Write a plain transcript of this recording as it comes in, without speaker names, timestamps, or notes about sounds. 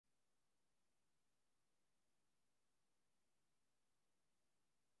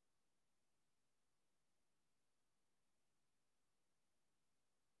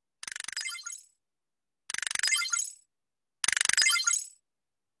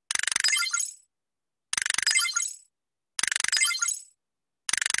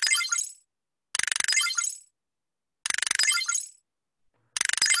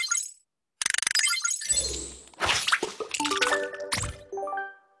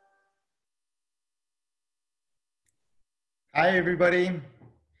Hi, everybody.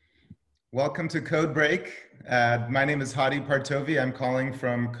 Welcome to Code Break. My name is Hadi Partovi. I'm calling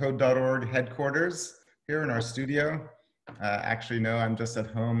from Code.org headquarters here in our studio. Actually, no, I'm just at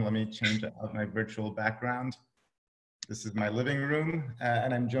home. Let me change out my virtual background. This is my living room,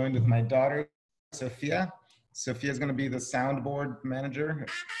 and I'm joined with my daughter, Sofia. Sofia is going to be the soundboard manager.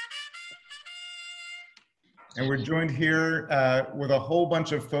 And we're joined here with a whole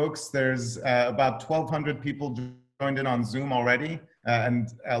bunch of folks. There's about 1,200 people joined in on Zoom already.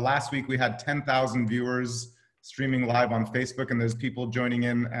 Last week we had 10,000 viewers streaming live on Facebook, and there's people joining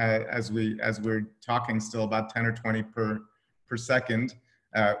in as we're talking still, about 10 or 20 per second.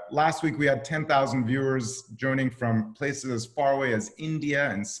 Last week we had 10,000 viewers joining from places as far away as India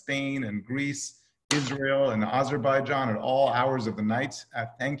and Spain and Greece, Israel and Azerbaijan at all hours of the night.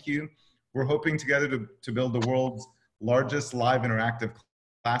 Thank you. We're hoping together to build the world's largest live interactive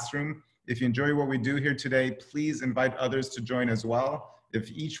classroom. If you enjoy what we do here today, please invite others to join as well. If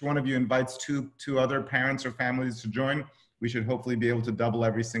each one of you invites two other parents or families to join, we should hopefully be able to double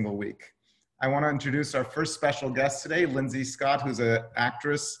every single week. I want to introduce our first special guest today, Lyndsey Scott, who's an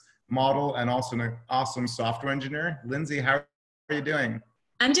actress, model, and also an awesome software engineer. Lyndsey, how are you doing?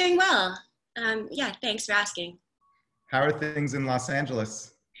 I'm doing well. Yeah, thanks for asking. How are things in Los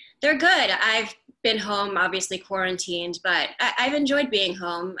Angeles? They're good. I've been home, obviously quarantined, but I've enjoyed being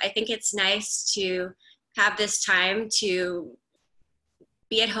home. I think it's nice to have this time to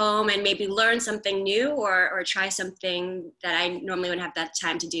be at home and maybe learn something new or try something that I normally wouldn't have that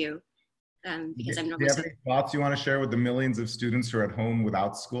time to do because I'm normally. Do you have any thoughts you want to share with the millions of students who are at home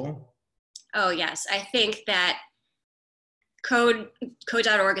without school? Oh, yes. I think that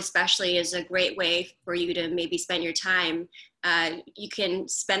Code.org especially is a great way for you to maybe spend your time. You can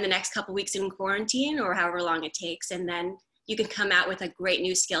spend the next couple weeks in quarantine or however long it takes, and then you can come out with a great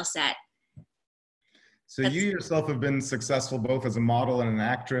new skill set. So you yourself have been successful both as a model and an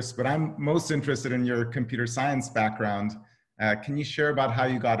actress, but I'm most interested in your computer science background. Can you share about how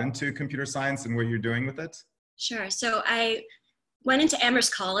you got into computer science and what you're doing with it? Sure. So I went into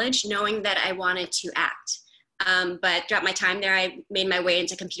Amherst College knowing that I wanted to act. But throughout my time there, I made my way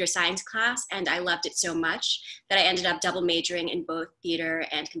into computer science class, and I loved it so much that I ended up double majoring in both theater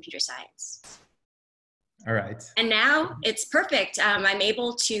and computer science. All right. And now it's perfect. I'm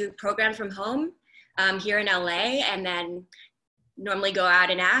able to program from home here in LA, and then normally go out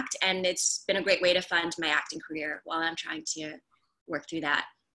and act. And it's been a great way to fund my acting career while I'm trying to work through that.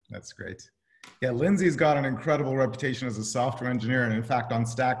 That's great. Yeah, Lyndsey's got an incredible reputation as a software engineer. And in fact, on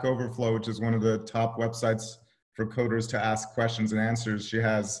Stack Overflow, which is one of the top websites for coders to ask questions and answers, she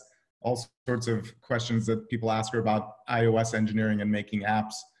has all sorts of questions that people ask her about iOS engineering and making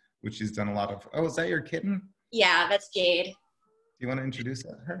apps, which she's done a lot of. Oh, is that your kitten? Yeah, that's Jade. Do you want to introduce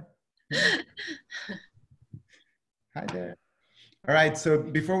her? Hi there. All right, so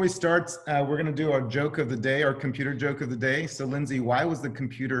before we start, we're going to do our joke of the day, our computer joke of the day. So Lyndsey, why was the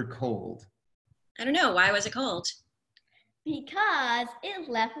computer cold? I don't know. Why was it cold? Because it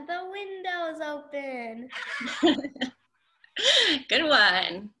left the windows open. Good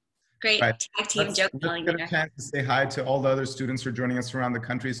one. Great Right. tag team joke telling there. there. Let's get a chance to say hi to all the other students who are joining us around the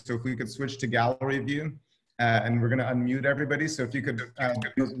country. So if we could switch to gallery view, and we're going to unmute everybody. So if you could.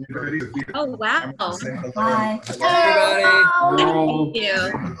 Oh, wow. Hi. Hello. Thank you.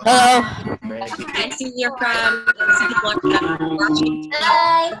 Hello. I see you're from watching.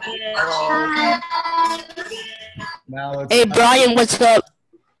 Now let's, Hey, Brian, what's up?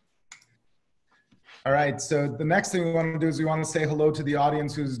 All right, so the next thing we want to do is we want to say hello to the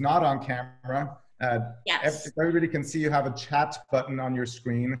audience who's not on camera. Yes. If everybody can see, you have a chat button on your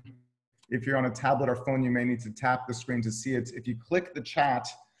screen. If you're on a tablet or phone, you may need to tap the screen to see it. If you click the chat,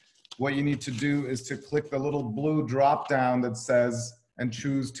 what you need to do is to click the little blue drop down that says, and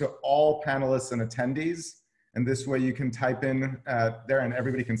choose to all panelists and attendees. And this way you can type in there and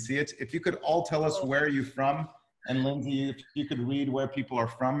everybody can see it. If you could all tell us where you're from, and Lyndsey, if you could read where people are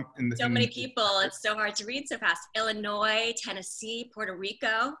from. So many people, it's so hard to read so fast. Illinois, Tennessee, Puerto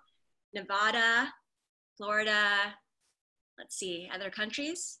Rico, Nevada, Florida. Let's see, other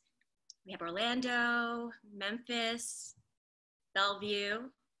countries. We have Orlando, Memphis, Bellevue.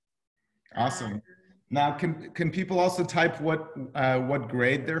 Awesome. Now, can people also type what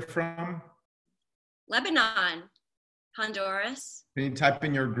grade they're from? Lebanon, Honduras. Can you type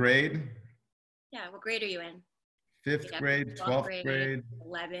in your grade? Yeah, what grade are you in? 5th grade, 12th grade,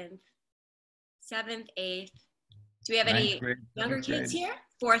 11th, 7th, 8th. Do we have any grade, younger grade. kids here?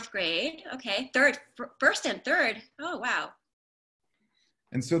 4th grade, okay. 1st and 3rd, oh wow.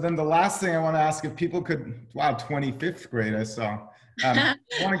 And so then the last thing I want to ask, if people could, wow, 25th grade I saw. I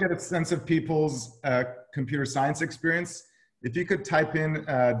want to get a sense of people's computer science experience. if you could type in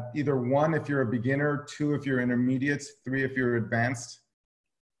either 1 if you're a beginner, 2 if you're intermediate, 3 if you're advanced.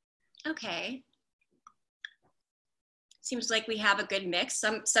 Okay. Seems like we have a good mix.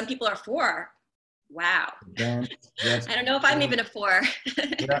 Some people are 4. Wow. Advanced, yes. I don't know if I'm even a 4.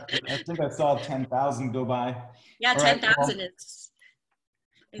 Yeah, I think I saw 10,000 go by. Yeah, 10,000 is.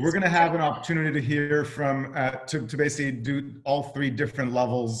 We're going to have an opportunity to hear from, to basically do all 3 different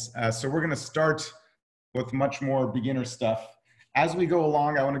levels. So we're going to start with much more beginner stuff. As we go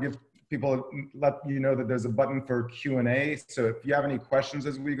along, I want to give people, let you know that there's a button for Q&A. So if you have any questions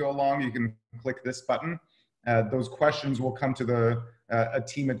as we go along, you can click this button. Those questions will come to a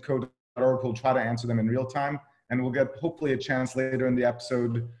team at Code.org who'll try to answer them in real time. And we'll get hopefully a chance later in the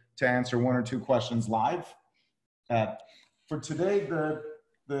episode to answer 1 or 2 questions live. For today,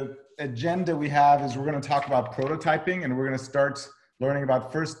 the agenda we have is we're going to talk about prototyping, and we're going to start learning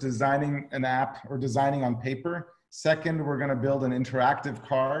about first designing an app or designing on paper. Second, we're going to build an interactive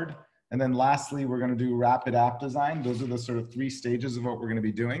card. And then lastly, we're going to do rapid app design. Those are the sort of 3 stages of what we're going to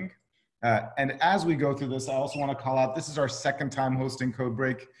be doing. And as we go through this, I also want to call out, this is our 2nd time hosting Code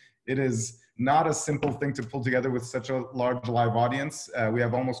Break. It is not a simple thing to pull together with such a large live audience. We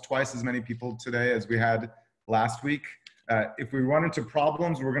have almost twice as many people today as we had last week. If we run into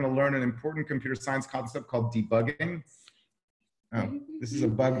problems, we're going to learn an important computer science concept called debugging. This is a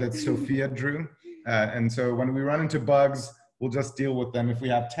bug that Sofia drew. And so when we run into bugs, we'll just deal with them. If we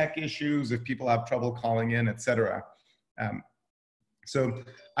have tech issues, if people have trouble calling in, etc. So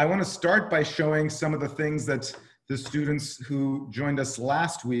I want to start by showing some of the things that the students who joined us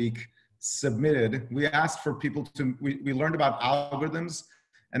last week submitted. We asked for people to, we learned about algorithms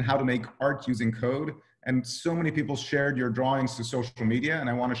and how to make art using code. And so many people shared your drawings to social media, and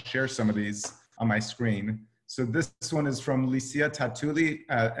I want to share some of these on my screen. So this one is from Lyndsey Tatuli,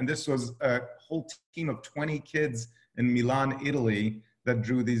 and this was a whole team of 20 kids in Milan, Italy, that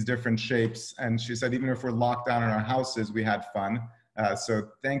drew these different shapes. And she said, even if we're locked down in our houses, we had fun. So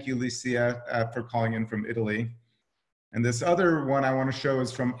thank you, Lyndsey, for calling in from Italy. And this other one I want to show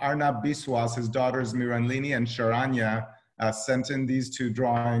is from Arnab Biswas. His daughters Miranlini and Sharanya sent in these 2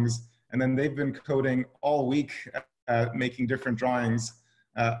 drawings. And then they've been coding all week, making different drawings.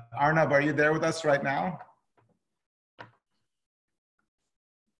 Arnab, are you there with us right now?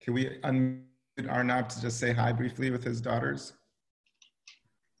 Can we unmute Arnab to just say hi briefly with his daughters?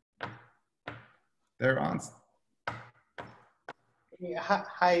 They're on. Yeah,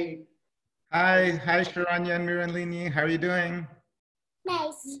 hi. Hi, Sharanya and Miranlini. How are you doing?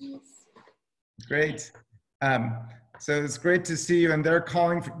 Nice. Great. So it's great to see you. And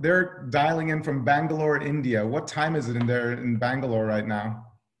they're dialing in from Bangalore, India. What time is it in Bangalore right now?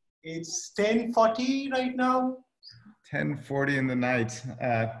 It's 10:40 right now. 10:40 in the night.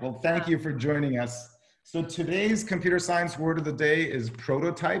 Well, thank you for joining us. So today's computer science word of the day is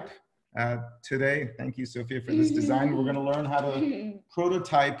prototype. Today, thank you, Sofia, for this design. We're going to learn how to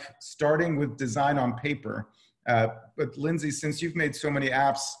prototype, starting with design on paper. But Lyndsey, since you've made so many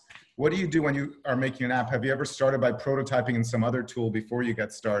apps, what do you do when you are making an app? Have you ever started by prototyping in some other tool before you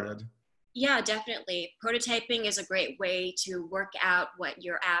get started? Yeah, definitely. Prototyping is a great way to work out what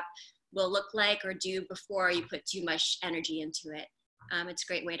your app will look like or do before you put too much energy into it. It's a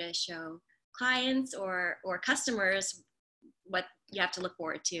great way to show clients or customers what you have to look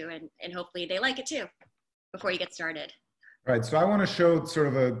forward to, and hopefully they like it too before you get started. Right, so I want to show sort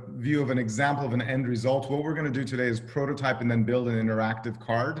of a view of an example of an end result. What we're going to do today is prototype and then build an interactive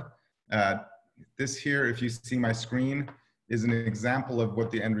card. This here, if you see my screen, is an example of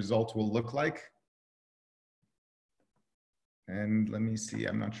what the end result will look like. And let me see,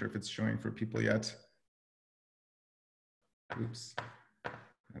 I'm not sure if it's showing for people yet. Oops,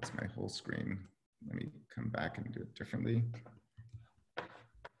 that's my whole screen. Let me come back and do it differently.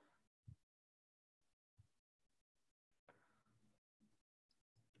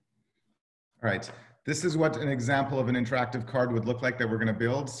 All right, this is what an example of an interactive card would look like that we're going to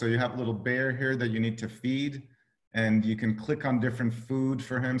build. So you have a little bear here that you need to feed, and you can click on different food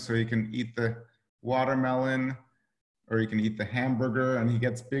for him. So he can eat the watermelon, or he can eat the hamburger, and he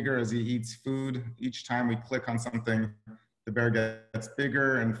gets bigger as he eats food. Each time we click on something, the bear gets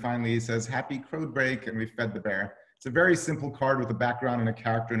bigger, and finally he says, "Happy Code Break," and we fed the bear. It's a very simple card with a background and a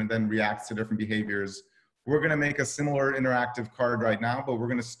character, and it then reacts to different behaviors. We're going to make a similar interactive card right now, but we're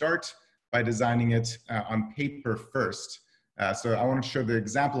going to start by designing it on paper first. So I want to show the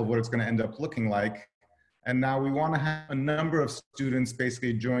example of what it's going to end up looking like. And now we want to have a number of students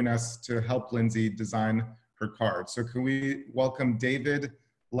basically join us to help Lyndsey design her card. So can we welcome David,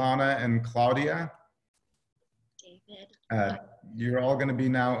 Lana, and Claudia? David. You're all going to be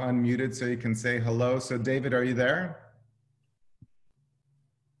now unmuted so you can say hello. So David, are you there?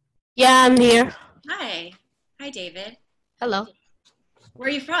 Yeah, I'm here. Hi. Hi, David. Hello. Where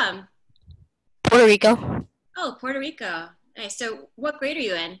are you from? Puerto Rico. Oh, Puerto Rico. Nice. So what grade are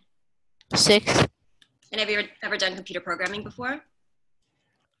you in? 6. And have you ever done computer programming before?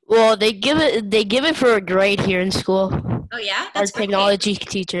 Well, they give it for a grade here in school. Oh, yeah? Our That's great. technology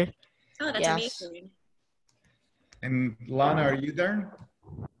teacher. Oh, that's Yes. amazing. And Lana, are you there?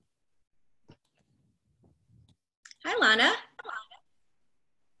 Hi, Lana.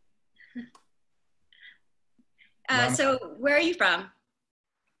 Lana? So where are you from?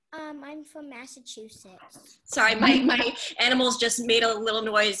 I'm from Massachusetts. Sorry, my animals just made a little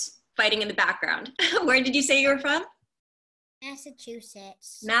noise fighting in the background. Where did you say you were from?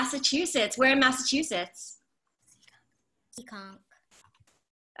 Massachusetts. Massachusetts. Where in Massachusetts? Seekonk.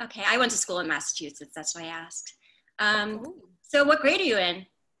 Okay, I went to school in Massachusetts. That's why I asked. So what grade are you in?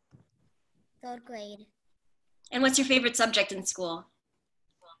 3rd grade. And what's your favorite subject in school?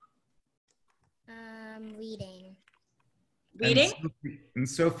 Reading. Reading? And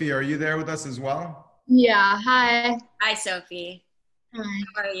Sophie, are you there with us as well? Yeah, hi. Hi, Sophie. Hi.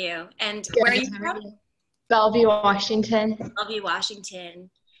 How are you? And Good, where are you how from? you? Bellevue, Washington. Bellevue, Washington.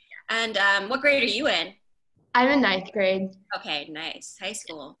 And what grade are you in? I'm in 9th grade. Okay, nice. High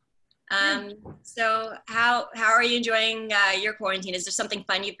school. So how are you enjoying your quarantine? Is there something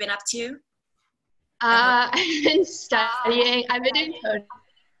fun you've been up to? I've been studying. I've been doing code.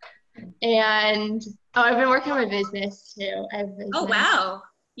 And I've been working on my business too. I have a business. Oh, wow.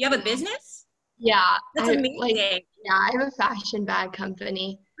 You have a business? Yeah. That's amazing. I have a fashion bag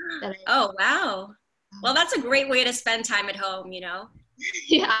company. Oh, wow. Well, that's a great way to spend time at home, you know?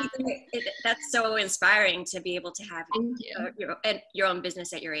 Yeah. That's so inspiring to be able to have Thank you. your own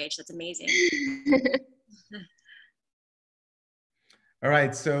business at your age. That's amazing. All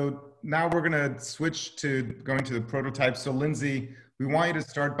right, so now we're gonna switch to going to the prototype. So Lyndsey, we want you to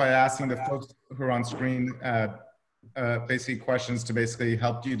start by asking the folks who are on screen basically questions to basically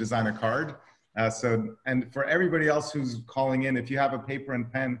help you design a card. And for everybody else who's calling in, if you have a paper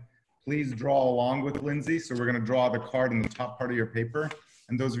and pen, please draw along with Lyndsey. So we're gonna draw the card in the top part of your paper.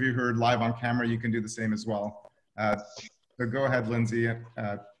 And those of you who are live on camera, you can do the same as well. So go ahead, Lyndsey.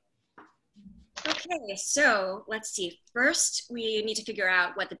 Okay, so let's see. First, we need to figure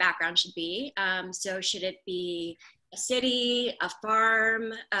out what the background should be. So should it be a city, a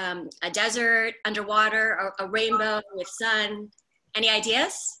farm, a desert, underwater, or a rainbow with sun? Any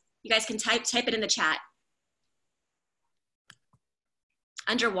ideas? You guys can type it in the chat.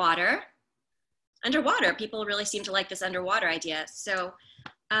 Underwater. Underwater. People really seem to like this underwater idea. So,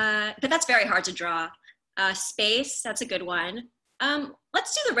 but that's very hard to draw. Space. That's a good one.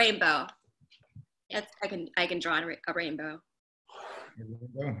 Let's do the rainbow. I can draw a rainbow.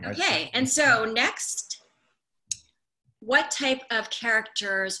 Okay, and so next, what type of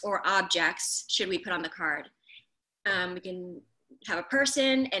characters or objects should we put on the card? We can have a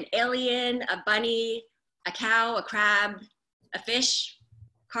person, an alien, a bunny, a cow, a crab, a fish,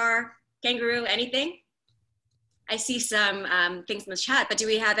 car, kangaroo, anything? I see some things in the chat, but do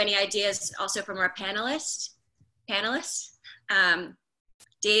we have any ideas also from our panelists?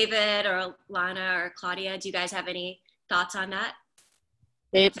 David or Lana or Claudia, do you guys have any thoughts on that?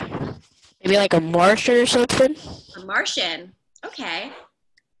 Maybe like a Martian or something. A Martian, okay.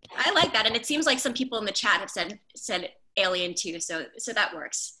 I like that, and it seems like some people in the chat have said alien too, so that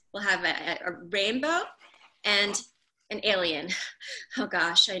works. We'll have a rainbow and an alien. Oh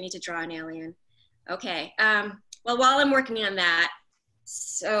gosh, I need to draw an alien. Okay, well, while I'm working on that,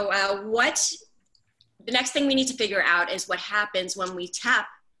 so the next thing we need to figure out is what happens when we tap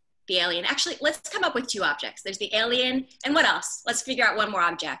the alien. Actually, let's come up with 2 objects. There's the alien, and what else? Let's figure out one more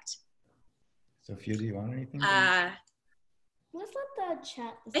object. Sophia, do you want anything? Let's let the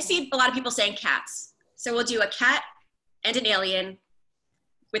chat. I see a lot of people saying cats. So we'll do a cat and an alien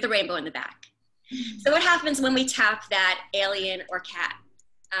with a rainbow in the back. So what happens when we tap that alien or cat?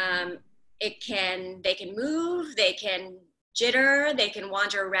 They can move, they can jitter, they can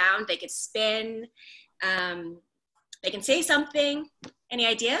wander around, they can spin, they can say something. Any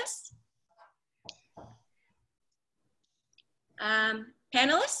ideas?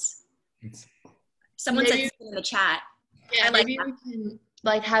 Panelists? Someone said spin in the chat. Yeah, maybe that. we can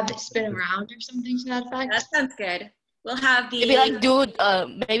like have it spin around or something to that effect. That sounds good. We'll have the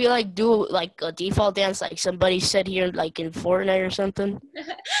maybe do a default dance like somebody said here, like in Fortnite or something.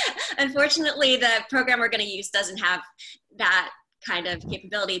 Unfortunately, the program we're going to use doesn't have that kind of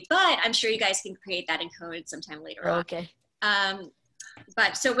capability, but I'm sure you guys can create that in code sometime later on. Okay.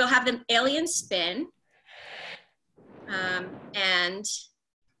 But so we'll have the alien spin. And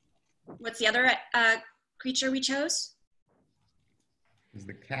what's the other creature we chose? Is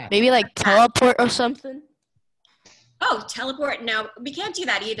the cat. Maybe like teleport or something? Oh, teleport. No, we can't do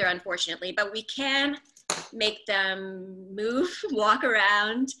that either, unfortunately, but we can make them move, walk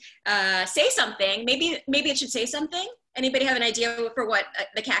around, say something. Maybe it should say something. Anybody have an idea for what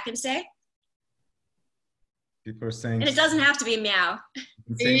the cat can say? People are saying. And it doesn't have to be meow.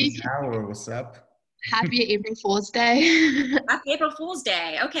 Saying meow or what's up? Happy April Fool's Day. Happy April Fool's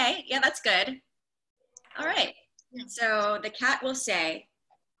Day. Okay, yeah, that's good. All right. So the cat will say,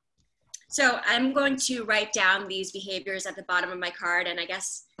 so I'm going to write down these behaviors at the bottom of my card, and I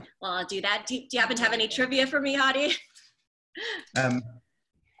guess, well, I'll do that. Do you happen to have any trivia for me, Hadi?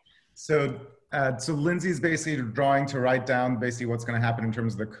 So Lyndsey's basically drawing to write down basically what's going to happen in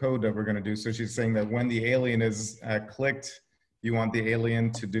terms of the code that we're going to do. So she's saying that when the alien is clicked, you want the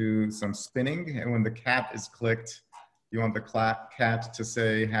alien to do some spinning, and when the cat is clicked, you want the cat to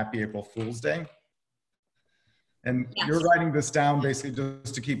say Happy April Fool's Day. And yes. You're writing this down basically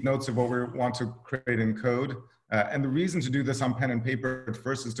just to keep notes of what we want to create in code. And the reason to do this on pen and paper at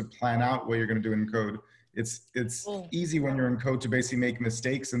first is to plan out what you're going to do in code. It's easy when you're in code to basically make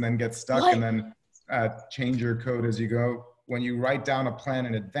mistakes and then get stuck and then change your code as you go. When you write down a plan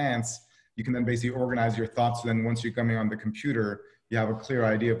in advance, you can then basically organize your thoughts. Then once you're coming on the computer, you have a clear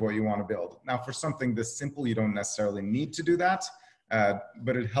idea of what you want to build. Now, for something this simple, you don't necessarily need to do that,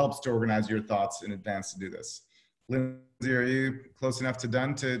 but it helps to organize your thoughts in advance to do this. Lyndsey, are you close enough to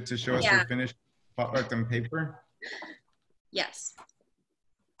done to show us your finished product on paper? Yes.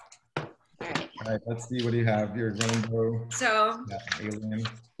 All right. All right, let's see, what do you have? Your rainbow. So alien.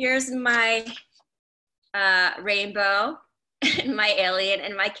 Here's my rainbow, and my alien,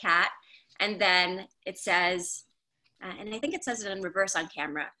 and my cat. And then it says, and I think it says it in reverse on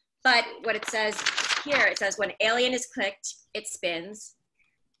camera, but what it says here, it says when alien is clicked, it spins.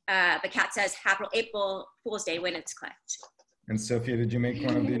 The cat says Happy April Fool's Day when it's clicked. And Sophia, did you make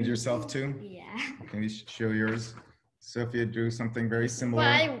one of these yourself too? Yeah. Can you show yours? Sophia drew something very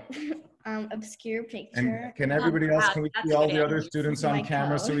similar. Obscure picture. And can everybody else, can we see all the other students on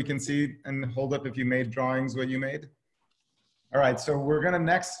camera code. so we can see and hold up if you made drawings, what you made? All right, so we're gonna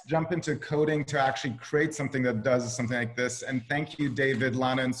next jump into coding to actually create something that does something like this. And thank you, David,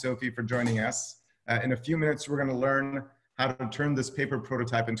 Lana, and Sophie for joining us. In a few minutes, we're gonna learn how to turn this paper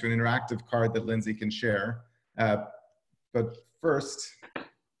prototype into an interactive card that Lyndsey can share. But first,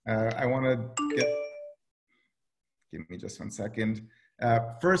 I wanna give me just 1 second.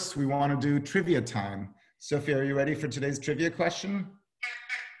 First, we wanna do trivia time. Sophia, are you ready for today's trivia question?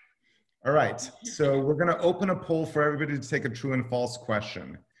 All right, so we're gonna open a poll for everybody to take a true and false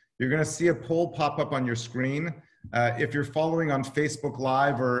question. You're gonna see a poll pop up on your screen. If you're following on Facebook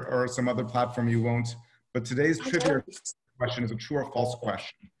Live or some other platform, you won't. But today's trivia question is a true or false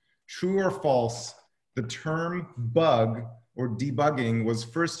question. True or false, the term bug or debugging was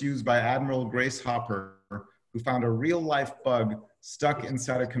first used by Admiral Grace Hopper, who found a real-life bug stuck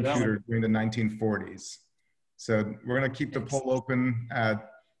inside a computer during the 1940s. So we're gonna keep the poll open.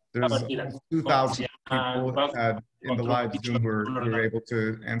 There's almost 2,000 people in the live Zoom who are able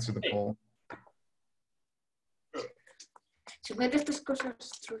to answer the poll. Se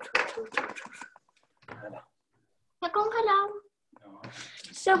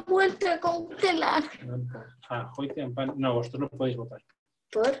ha vuelto a congelar. No, vosotros no podéis votar.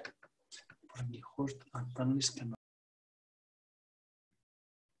 ¿Por?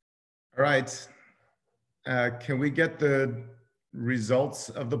 All right, can we get the results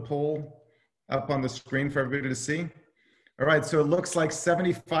of the poll up on the screen for everybody to see? All right, so it looks like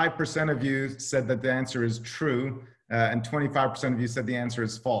 75% of you said that the answer is true, and 25% of you said the answer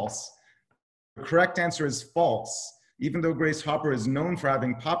is false. The correct answer is false. Even though Grace Hopper is known for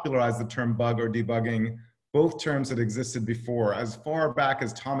having popularized the term bug or debugging, both terms had existed before. As far back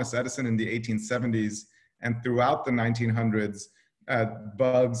as Thomas Edison in the 1870s and throughout the 1900s,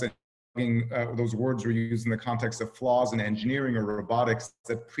 bugs and those words were used in the context of flaws in engineering or robotics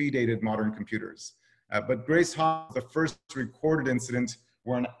that predated modern computers. But Grace Hopper was the first recorded incident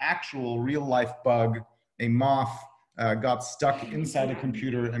where an actual real-life bug, a moth, got stuck inside a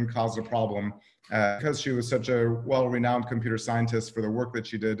computer and caused a problem. Because she was such a well-renowned computer scientist for the work that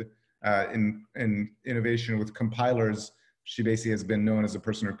she did in innovation with compilers, she basically has been known as a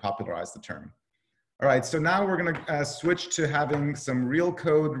person who popularized the term. All right, so now we're gonna switch to having some real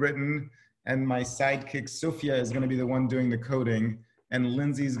code written, and my sidekick, Sofia, is gonna be the one doing the coding, and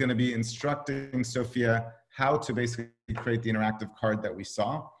Lyndsey is gonna be instructing Sofia how to basically create the interactive card that we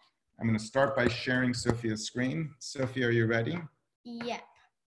saw. I'm gonna start by sharing Sofia's screen. Sofia, are you ready? Yep.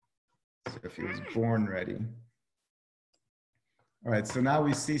 Sophia was born ready. All right, so now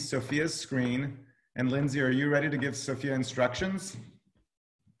we see Sophia's screen. And Lyndsey, are you ready to give Sophia instructions?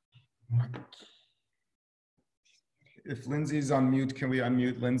 If Lyndsey's on mute, can we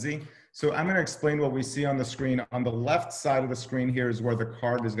unmute Lyndsey? So I'm going to explain what we see on the screen. On the left side of the screen here is where the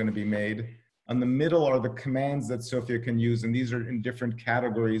card is going to be made. On the middle are the commands that Sofia can use, and these are in different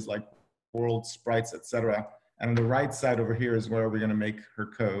categories like world, sprites, etc. And on the right side over here is where we're going to make her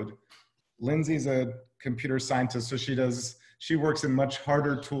code. Lyndsey's a computer scientist, so she works in much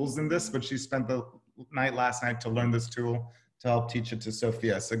harder tools than this, but she spent the night last night to learn this tool to help teach it to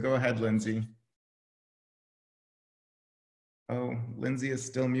Sofia. So go ahead, Lyndsey. Oh, Lyndsey is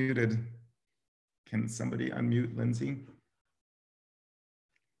still muted. Can somebody unmute Lyndsey?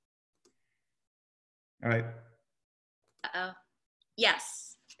 All right. Uh-oh.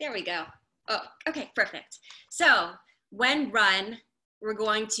 Yes, there we go. Oh, okay, perfect. So when run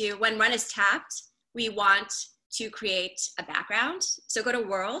is tapped, we want to create a background. So go to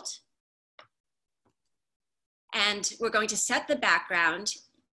world, and we're going to set the background.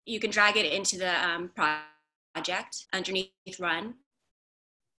 You can drag it into the project underneath run.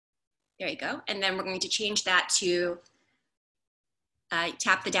 There you go. And then we're going to change that to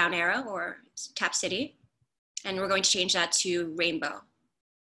tap the down arrow or tap city. And we're going to change that to rainbow.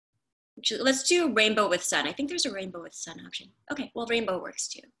 Let's do rainbow with sun. I think there's a rainbow with sun option. Okay, well, rainbow works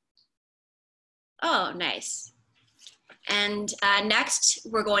too. Oh, nice. And next,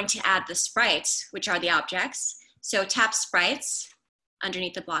 we're going to add the sprites, which are the objects. So tap sprites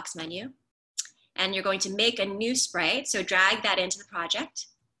underneath the blocks menu. And you're going to make a new sprite. So drag that into the project.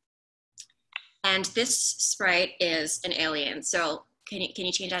 And this sprite is an alien. So can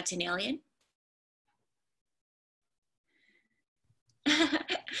you change that to an alien?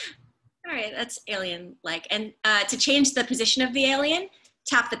 All right, that's alien-like. And to change the position of the alien,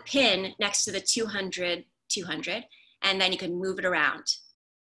 tap the pin next to the 200, 200, and then you can move it around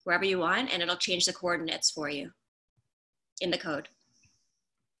wherever you want, and it'll change the coordinates for you in the code.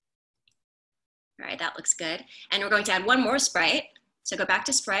 All right, that looks good. And we're going to add one more sprite. So go back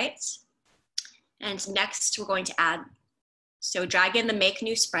to sprites. And next we're going to add, so drag in the make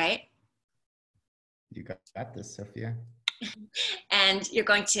new sprite. You got this, Sofia. And you're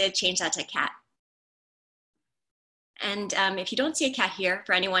going to change that to cat. And if you don't see a cat here,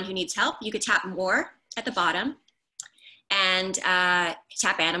 for anyone who needs help, you could tap more at the bottom and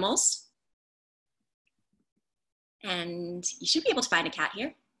tap animals. And you should be able to find a cat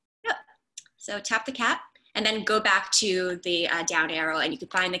here. Yep. So tap the cat and then go back to the down arrow and you can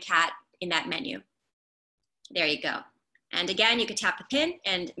find the cat in that menu. There you go. And again, you can tap the pin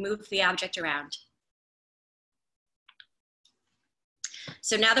and move the object around.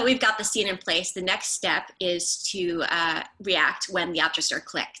 So now that we've got the scene in place, the next step is to react when the objects are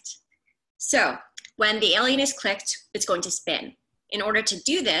clicked. So when the alien is clicked, it's going to spin. In order to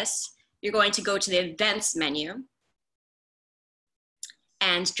do this, you're going to go to the events menu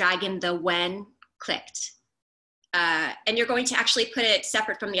and drag in the when clicked. And you're going to actually put it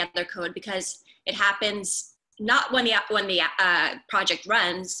separate from the other code because it happens not when the project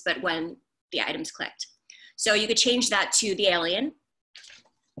runs, but when the item's clicked. So you could change that to the alien.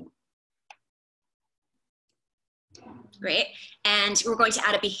 Great, and we're going to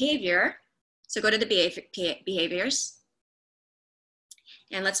add a behavior. So go to the behaviors,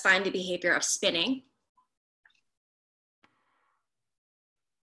 and let's find the behavior of spinning.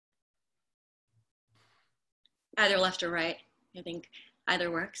 Either left or right, I think either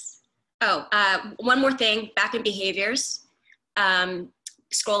works. Oh, one more thing, back in behaviors,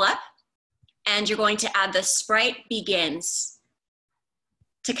 scroll up, and you're going to add the sprite begins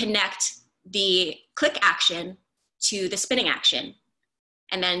to connect the click action to the spinning action,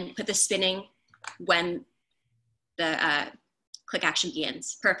 and then put the spinning when the click action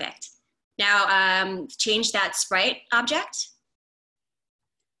begins. Perfect. Now change that sprite object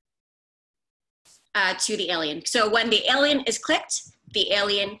to the alien. So when the alien is clicked, the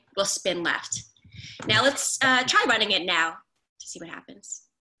alien will spin left. Now let's try running it now to see what happens.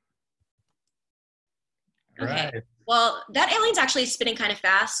 Okay. Right. Well, that alien's actually spinning kind of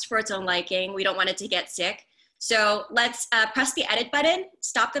fast for its own liking. We don't want it to get sick. So let's press the edit button,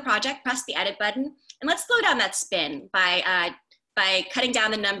 stop the project, press the edit button, and let's slow down that spin by cutting down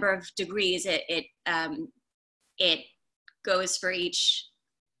the number of degrees it goes for each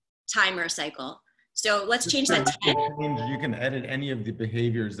timer cycle. So let's change that to 10. You can edit any of the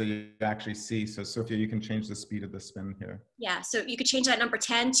behaviors that you actually see. So Sofia, you can change the speed of the spin here. Yeah, so you could change that number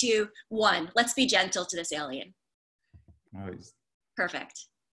 10 to 1. Let's be gentle to this alien. Nice. Perfect.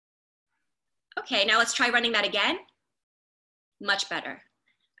 Okay, now let's try running that again. Much better.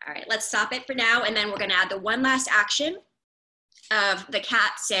 All right, let's stop it for now, and then we're gonna add the one last action of the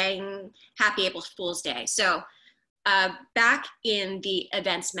cat saying Happy April Fool's Day. So back in the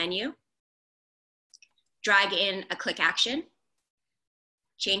events menu, drag in a click action,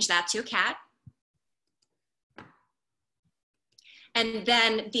 change that to a cat. And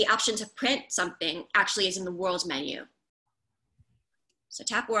then the option to print something actually is in the world menu. So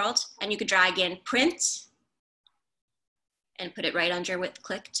tap world, and you could drag in print and put it right under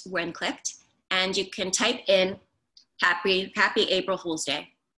when clicked. And you can type in happy April Fool's Day.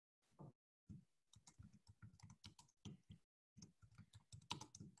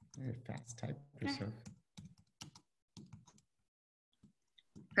 Very fast type yourself.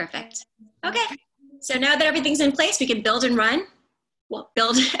 Perfect. Okay, so now that everything's in place, we can build and run. Well,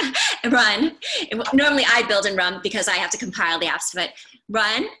 build and run. Normally I build and run because I have to compile the apps, but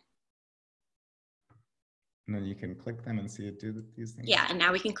run. And then you can click them and see it do these things. Yeah, and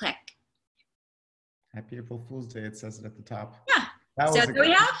now we can click. Happy April Fool's Day, it says it at the top. Yeah. So there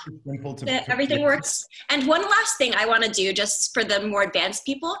we have, everything works. And one last thing I want to do just for the more advanced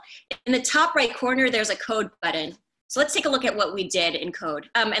people, in the top right corner, there's a code button. So let's take a look at what we did in code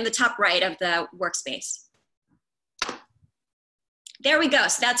in the top right of the workspace. There we go.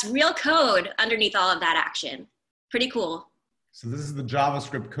 So that's real code underneath all of that action. Pretty cool. So this is the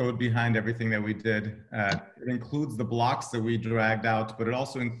JavaScript code behind everything that we did. It includes the blocks that we dragged out, but it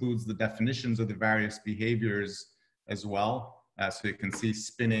also includes the definitions of the various behaviors as well. So you can see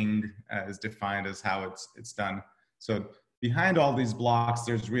spinning is defined as how it's done. So behind all these blocks,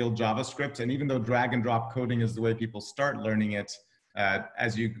 there's real JavaScript. And even though drag and drop coding is the way people start learning it,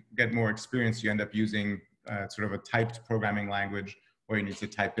 as you get more experience, you end up using sort of a typed programming language where you need to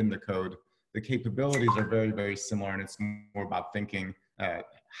type in the code. The capabilities are very, very similar, and it's more about thinking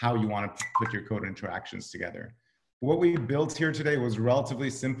how you want to put your code interactions together. What we built here today was relatively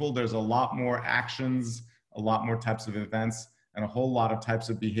simple. There's a lot more actions, a lot more types of events, and a whole lot of types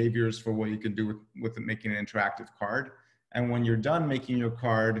of behaviors for what you can do with making an interactive card. And when you're done making your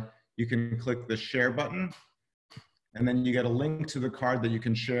card, you can click the share button, and then you get a link to the card that you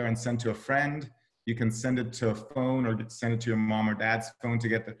can share and send to a friend. You can send it to a phone or send it to your mom or dad's phone to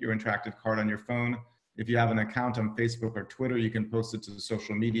get your interactive card on your phone. If you have an account on Facebook or Twitter, you can post it to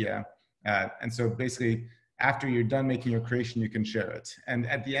social media. And so basically, after you're done making your creation, you can share it. And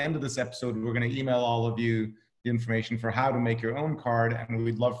at the end of this episode, we're going to email all of you the information for how to make your own card. And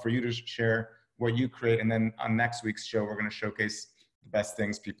we'd love for you to share what you create. And then on next week's show, we're going to showcase the best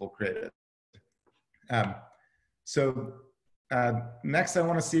things people created. Next, I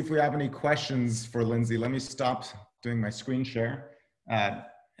want to see if we have any questions for Lyndsey. Let me stop doing my screen share.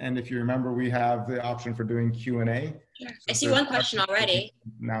 And if you remember, we have the option for doing Q&A. Sure. So I see one question already.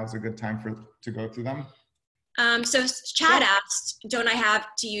 Now is a good time to go through them. So Chad asked, don't I have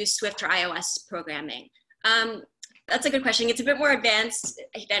to use Swift or iOS programming? That's a good question. It's a bit more advanced,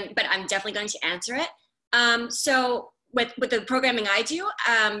 but I'm definitely going to answer it. So with the programming I do,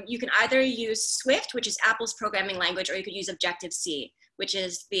 you can either use Swift, which is Apple's programming language, or you could use Objective-C, which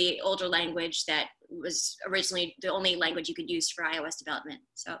is the older language that was originally the only language you could use for iOS development.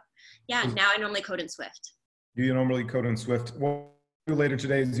 So yeah, now I normally code in Swift. You normally code in Swift. What we'll do later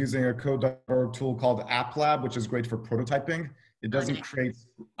today is using a Code.org tool called App Lab, which is great for prototyping. It doesn't create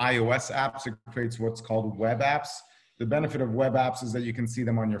iOS apps, it creates what's called web apps. The benefit of web apps is that you can see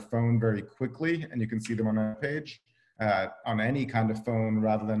them on your phone very quickly, and you can see them on a page. On any kind of phone,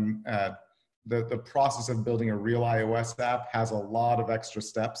 rather than the process of building a real iOS app has a lot of extra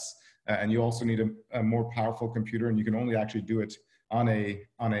steps, and you also need a more powerful computer, and you can only actually do it on a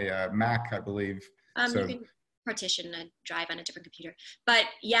Mac, I believe. You can partition a drive on a different computer. But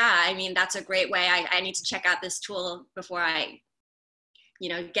yeah, I mean, that's a great way. I need to check out this tool before I,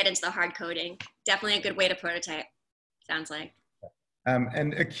 get into the hard coding. Definitely a good way to prototype, sounds like.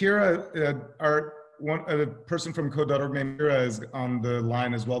 And Akira, a person from Code.org named Akira is on the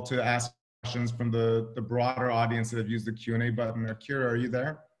line as well to ask questions from the broader audience that have used the Q&A button. Akira, are you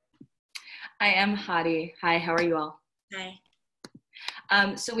there? I am Hadi. Hi, how are you all?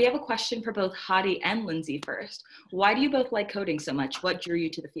 Hi. So we have a question for both Hadi and Lyndsey first. Why do you both like coding so much? What drew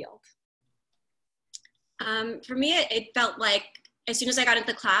you to the field? For me, it felt like as soon as I got into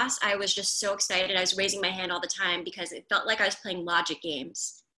the class, I was just so excited. I was raising my hand all the time because it felt like I was playing logic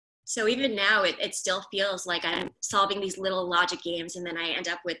games. So even now, it still feels like I'm solving these little logic games, and then I end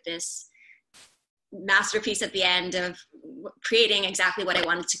up with this masterpiece at the end of creating exactly what I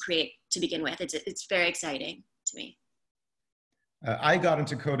wanted to create to begin with. It's very exciting to me. I got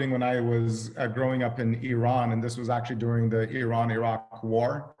into coding when I was growing up in Iran, and this was actually during the Iran-Iraq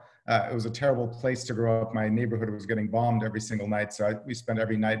war. It was a terrible place to grow up. My neighborhood was getting bombed every single night, so we spent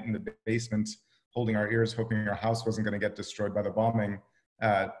every night in the basement holding our ears, hoping our house wasn't going to get destroyed by the bombing.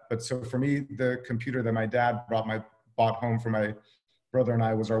 But so for me, the computer that my dad bought home for my brother and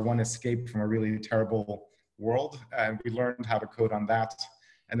I was our one escape from a really terrible world. And we learned how to code on that.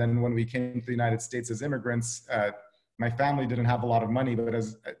 And then when we came to the United States as immigrants, my family didn't have a lot of money, but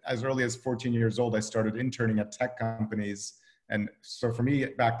as early as 14 years old, I started interning at tech companies. And so for me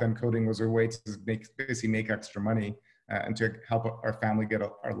back then, coding was a way to basically make extra money and to help our family get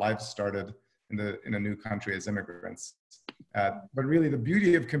our lives started in a new country as immigrants. But really the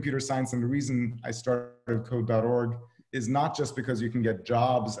beauty of computer science and the reason I started Code.org is not just because you can get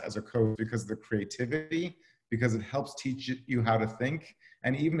jobs as a code, because of the creativity, because it helps teach you how to think.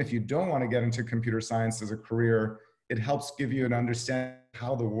 And even if you don't want to get into computer science as a career, it helps give you an understanding of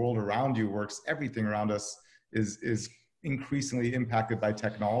how the world around you works. Everything around us is increasingly impacted by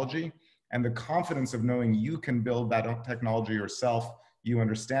technology. And the confidence of knowing you can build that technology yourself, you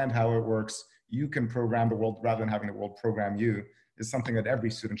understand how it works, you can program the world rather than having the world program you, is something that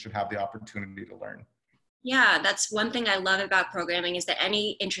every student should have the opportunity to learn. Yeah, that's one thing I love about programming is that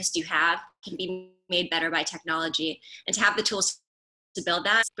any interest you have can be made better by technology. And to have the tools to build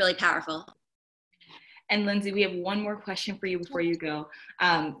that is really powerful. And Lyndsey, we have one more question for you before you go.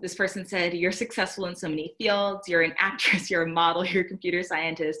 This person said, you're successful in so many fields. You're an actress, you're a model, you're a computer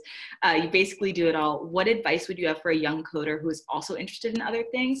scientist. You basically do it all. What advice would you have for a young coder who is also interested in other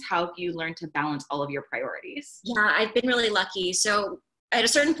things? How have you learned to balance all of your priorities? Yeah, I've been really lucky. So at a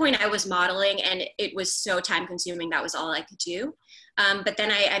certain point I was modeling and it was so time consuming. That was all I could do. But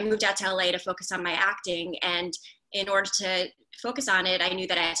then I moved out to LA to focus on my acting. And in order to focus on it, I knew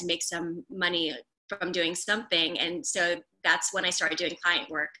that I had to make some money from doing something. And so that's when I started doing client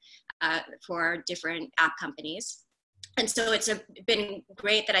work for different app companies. And so it's been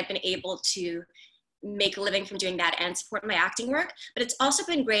great that I've been able to make a living from doing that and support my acting work. But it's also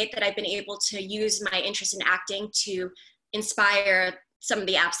been great that I've been able to use my interest in acting to inspire some of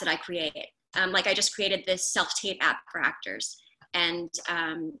the apps that I create. Like I just created this self-tape app for actors. And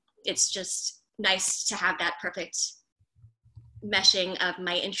it's just nice to have that perfect meshing of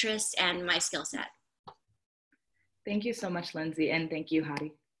my interests and my skill set. Thank you so much, Lyndsey, and thank you,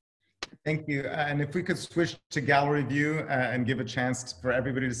 Hadi. Thank you. And if we could switch to gallery view and give a chance for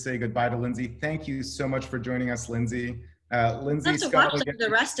everybody to say goodbye to Lyndsey. Thank you so much for joining us, Lyndsey. Lyndsey Scott. Watch the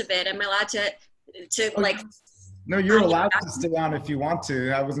rest of it. Am I allowed to like? No, you're allowed to stay on if you want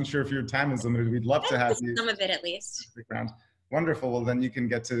to. I wasn't sure if your time is limited. We'd love to have you. Some of it at least. Wonderful. Well, then you can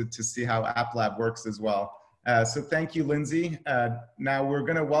get to see how App Lab works as well. So thank you, Lyndsey. Now we're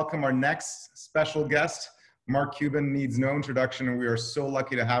going to welcome our next special guest. Mark Cuban needs no introduction, and we are so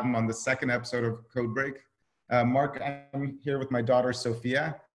lucky to have him on the second episode of Code Break. Mark, I'm here with my daughter,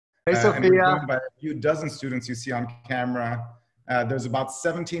 Sofia. Hey, Sophia. And we're joined by a few dozen students you see on camera. There's about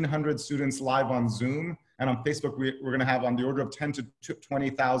 1,700 students live on Zoom, and on Facebook, we're going to have on the order of 10 to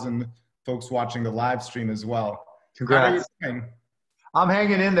 20,000 folks watching the live stream as well. Congrats. How are you doing? I'm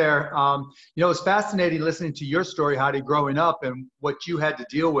hanging in there. You know, it's fascinating listening to your story, Hadi, growing up and what you had to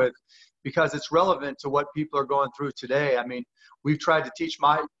deal with, because it's relevant to what people are going through today. I mean, we've tried to teach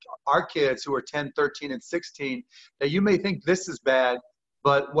our kids who are 10, 13, and 16 that you may think this is bad,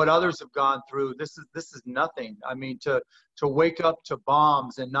 but what others have gone through, this is nothing. I mean, to wake up to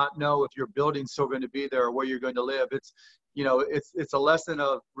bombs and not know if your building's still going to be there or where you're going to live, it's a lesson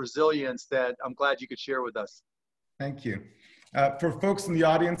of resilience that I'm glad you could share with us. Thank you. For folks in the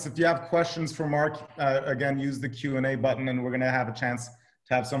audience, if you have questions for Mark, again, use the Q&A button and we're going to have a chance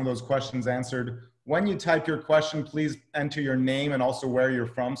to have some of those questions answered. When you type your question, please enter your name and also where you're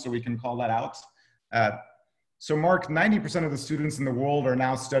from so we can call that out. So Mark, 90% of the students in the world are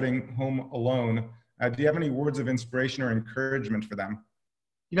now studying home alone. Do you have any words of inspiration or encouragement for them?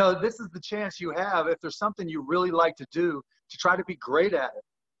 You know, this is the chance you have, if there's something you really like to do, to try to be great at it.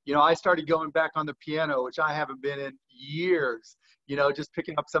 You know, I started going back on the piano, which I haven't been in years, you know, just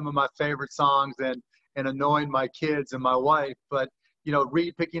picking up some of my favorite songs and annoying my kids and my wife. But, you know,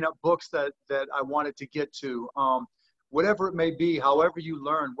 picking up books that I wanted to get to, whatever it may be, however you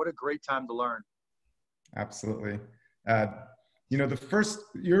learn, what a great time to learn. Absolutely. You know,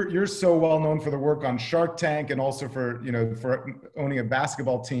 you're so well known for the work on Shark Tank and also for owning a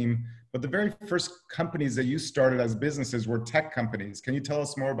basketball team. But the very first companies that you started as businesses were tech companies. Can you tell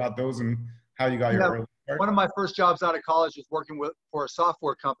us more about those and how you got your early start? One of my first jobs out of college was working for a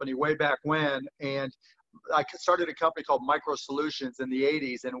software company way back when. And I started a company called Micro Solutions in the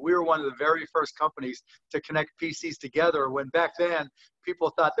 80s. And we were one of the very first companies to connect PCs together, when back then people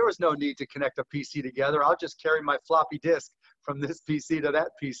thought there was no need to connect a PC together. I'll just carry my floppy disk from this PC to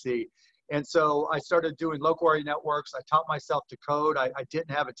that PC. And so I started doing local area networks. I taught myself to code. I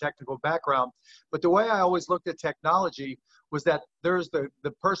didn't have a technical background. But the way I always looked at technology was that there's the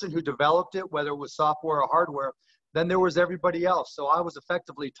person who developed it, whether it was software or hardware, then there was everybody else. So I was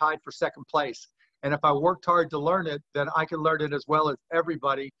effectively tied for second place. And if I worked hard to learn it, then I could learn it as well as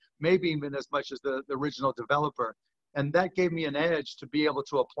everybody, maybe even as much as the original developer. And that gave me an edge to be able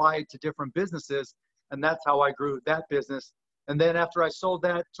to apply it to different businesses. And that's how I grew that business. And then after I sold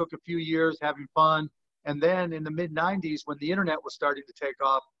that, took a few years having fun. And then in the mid 90s, when the internet was starting to take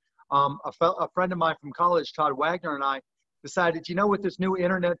off, a friend of mine from college, Todd Wagner, and I decided, you know, with this new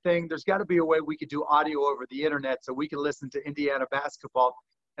internet thing, there's got to be a way we could do audio over the internet so we can listen to Indiana basketball.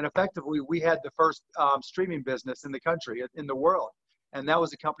 And effectively, we had the first streaming business in the country, in the world. And that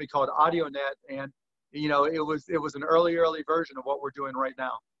was a company called AudioNet. And, you know, it was an early version of what we're doing right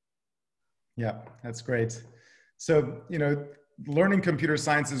now. Yeah, that's great. So, you know, learning computer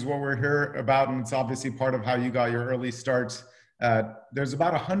science is what we're here about, and it's obviously part of how you got your early start. There's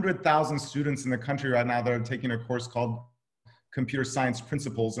about 100,000 students in the country right now that are taking a course called Computer Science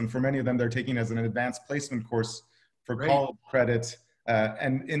Principles, and for many of them, they're taking it as an advanced placement course for college credit.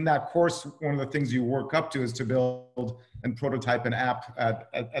 And in that course, one of the things you work up to is to build and prototype an app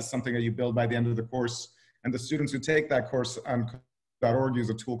as something that you build by the end of the course. And the students who take that course on Code.org use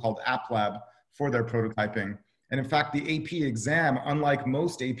a tool called App Lab for their prototyping. And in fact, the AP exam, unlike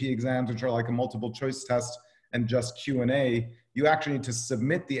most AP exams, which are like a multiple choice test and just Q&A, you actually need to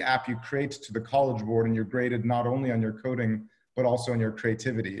submit the app you create to the College Board, and you're graded not only on your coding, but also on your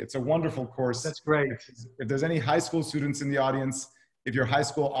creativity. It's a wonderful course. That's great. If there's any high school students in the audience, if your high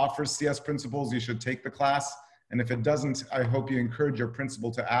school offers CS Principles, you should take the class. And if it doesn't, I hope you encourage your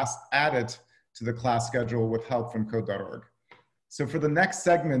principal to add it to the class schedule with help from Code.org. So for the next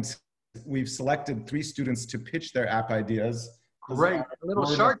segment, we've selected 3 students to pitch their app ideas. Great, a little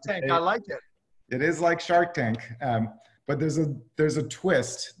Shark Tank, I like it. It is like Shark Tank, but there's a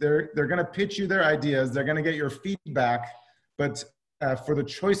twist. They're gonna pitch you their ideas, they're gonna get your feedback, but for the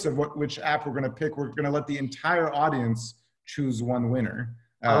choice of which app we're gonna pick, we're gonna let the entire audience choose one winner.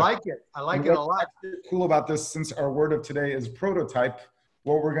 I like it a lot. What's cool about this, since our word of today is prototype,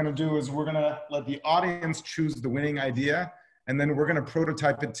 what we're gonna do is we're gonna let the audience choose the winning idea, and then we're gonna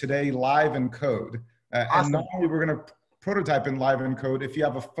prototype it today live in code. Awesome. And not only we're gonna prototype in live in code, if you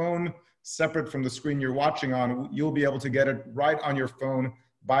have a phone separate from the screen you're watching on, you'll be able to get it right on your phone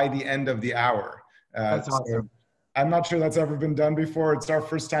by the end of the hour. That's awesome. So I'm not sure that's ever been done before. It's our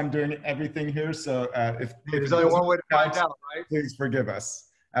first time doing everything here. So if there's only one way to find out, right? Please forgive us.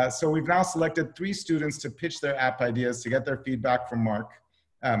 So we've now selected 3 students to pitch their app ideas to get their feedback from Mark.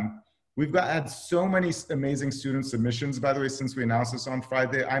 We've had so many amazing student submissions, by the way, since we announced this on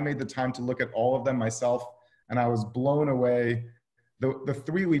Friday. I made the time to look at all of them myself, and I was blown away. The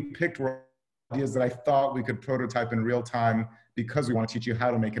 3 we picked were ideas that I thought we could prototype in real time because we want to teach you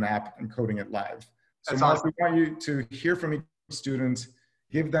how to make an app and coding it live. So Mark, awesome. We want you to hear from each student,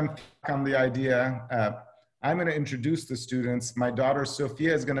 give them feedback on the idea. I'm going to introduce the students. My daughter,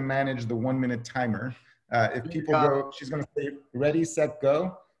 Sofia, is going to manage the 1-minute timer. If people go, she's going to say, ready, set,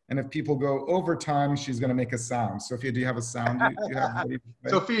 go. And if people go over time, she's going to make a sound. Sofia, do you have a sound? Do you have ready?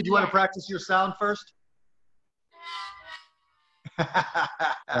 Sofia, do you want to practice your sound first? All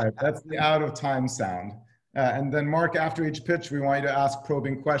right, that's the out of time sound. And then Mark, after each pitch, we want you to ask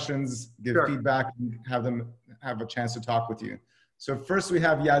probing questions, give feedback, and have them have a chance to talk with you. So first we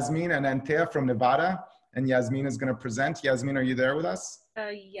have Yasmin and Antea from Nevada, and Yasmin is going to present. Yasmin, are you there with us?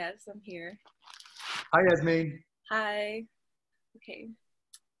 Yes, I'm here. Hi, Yasmin. Hi. Okay.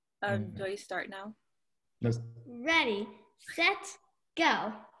 Do I start now? Yes. Ready, set,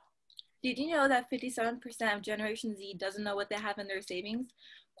 go. Did you know that 57% of Generation Z doesn't know what they have in their savings?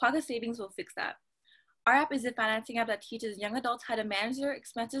 Quagga Savings will fix that. Our app is a financing app that teaches young adults how to manage their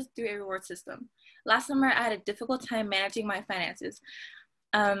expenses through a reward system. Last summer, I had a difficult time managing my finances.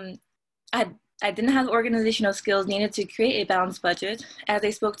 I didn't have the organizational skills needed to create a balanced budget. As I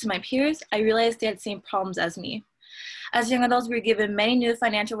spoke to my peers, I realized they had the same problems as me. As young adults, we were given many new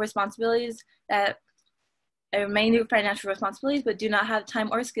financial responsibilities, but do not have time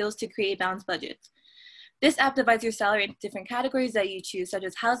or skills to create a balanced budget. This app divides your salary into different categories that you choose, such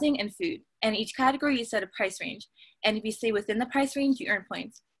as housing and food. And each category, you set a price range. And if you stay within the price range, you earn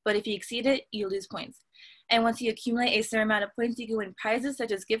points. But if you exceed it, you lose points. And once you accumulate a certain amount of points, you can win prizes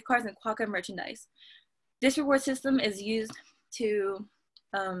such as gift cards and Quagga merchandise. This reward system is used to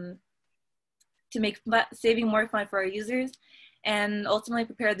make saving more fun for our users and ultimately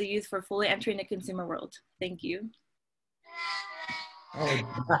prepare the youth for fully entering the consumer world. Thank you. Oh,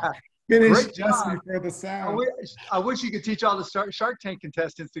 Finish Great just job. before the sound. I wish you could teach all the Shark Tank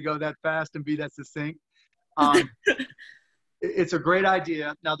contestants to go that fast and be that succinct. It's a great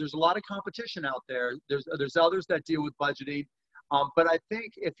idea. Now, there's a lot of competition out there. There's others that deal with budgeting. But I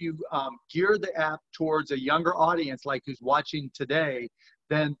think if you gear the app towards a younger audience, like who's watching today,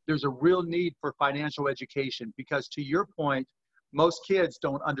 then there's a real need for financial education, because to your point, most kids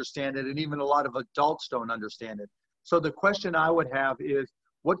don't understand it, and even a lot of adults don't understand it. So the question I would have is,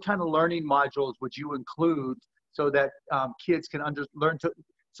 what kind of learning modules would you include so that kids can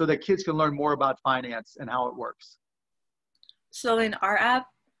kids can learn more about finance and how it works? So in our app,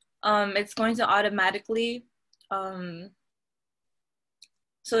 it's going to automatically, so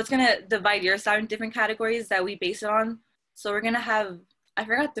it's going to divide your side in different categories that we base it on. So we're going to have, I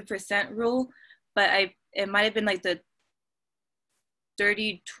forgot the percent rule, but it might have been like the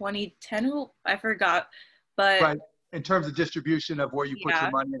 30-20-10 rule. I forgot, but right, in terms of distribution of where you put your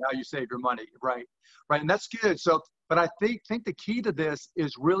money and how you save your money, right, and that's good. So, but I think the key to this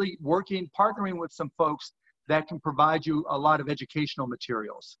is really partnering with some folks that can provide you a lot of educational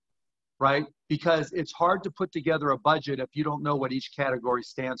materials, right? Because it's hard to put together a budget if you don't know what each category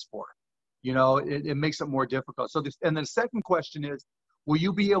stands for. You know, it makes it more difficult. So and the second question is, will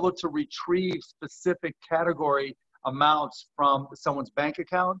you be able to retrieve specific category amounts from someone's bank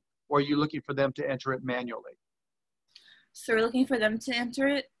account, or are you looking for them to enter it manually? So we're looking for them to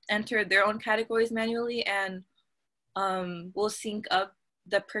enter their own categories manually, and we'll sync up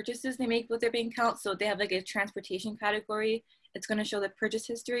the purchases they make with their bank account. So they have like a transportation category. It's going to show the purchase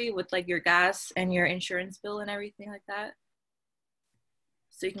history with like your gas and your insurance bill and everything like that.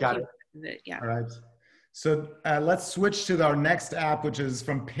 So you can keep track of it. Yeah. All right. So let's switch to our next app, which is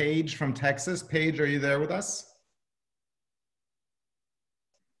from Paige from Texas. Paige, are you there with us?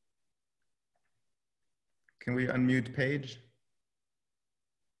 Can we unmute Paige?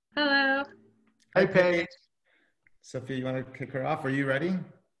 Hello. Hey, Paige. Sophia, you want to kick her off? Are you ready?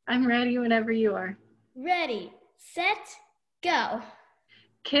 I'm ready whenever you are. Ready, set, go.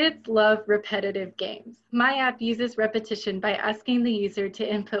 Kids love repetitive games. My app uses repetition by asking the user to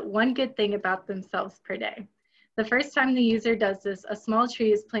input one good thing about themselves per day. The first time the user does this, a small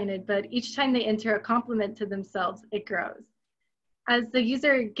tree is planted, but each time they enter a compliment to themselves, it grows. As the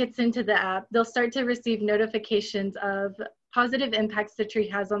user gets into the app, they'll start to receive notifications of positive impacts the tree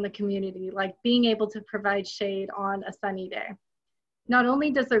has on the community, like being able to provide shade on a sunny day. Not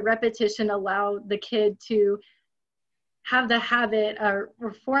only does the repetition allow the kid to have the habit or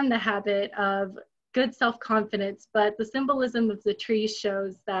form the habit of good self-confidence, but the symbolism of the tree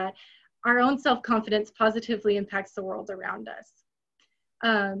shows that our own self-confidence positively impacts the world around us.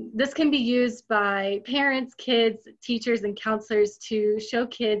 This can be used by parents, kids, teachers, and counselors to show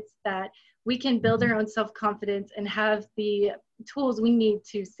kids that we can build our own self-confidence and have the tools we need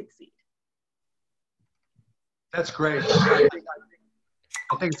to succeed. That's great. I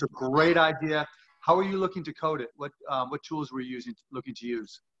think it's a great idea. How are you looking to code it? What tools were you looking to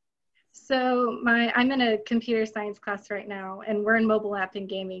use? So I'm in a computer science class right now, and we're in mobile app and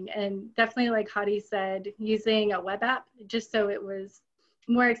gaming, and definitely, like Hadi said, using a web app just so it was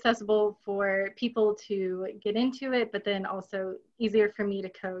more accessible for people to get into it, but then also easier for me to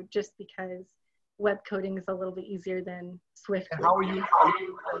code just because web coding is a little bit easier than Swift. And how are you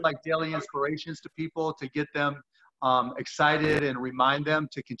like daily inspirations to people to get them excited and remind them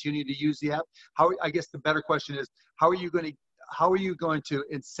to continue to use the app? I guess the better question is, how are you going to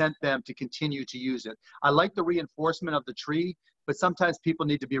incent them to continue to use it? I like the reinforcement of the tree, but sometimes people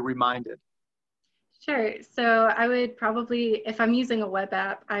need to be reminded. Sure. So I would probably, if I'm using a web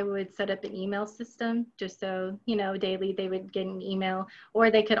app, I would set up an email system just so, you know, daily they would get an email, or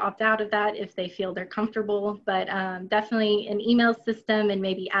they could opt out of that if they feel they're comfortable. But definitely an email system, and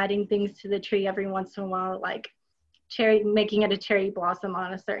maybe adding things to the tree every once in a while, like making it a cherry blossom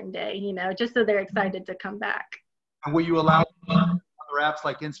on a certain day, you know, just so they're excited to come back. And will you allow other apps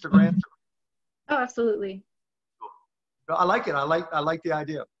like Instagram? Oh, absolutely. I like it. I like the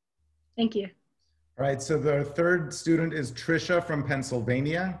idea. Thank you. All right, so the third student is Trisha from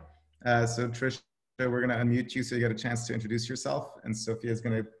Pennsylvania. So Trisha, we're gonna unmute you so you get a chance to introduce yourself, and Sophia is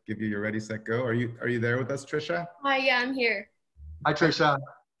gonna give you your ready, set, go. Are you there with us, Trisha? Hi, yeah, I'm here. Hi, Trisha.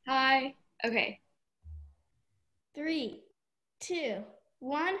 Hi, okay. 3, 2,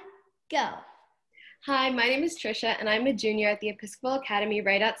 1, go. Hi, my name is Trisha, and I'm a junior at the Episcopal Academy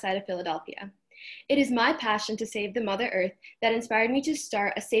right outside of Philadelphia. It is my passion to save the Mother Earth that inspired me to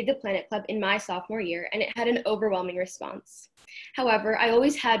start a Save the Planet Club in my sophomore year, and it had an overwhelming response. However, I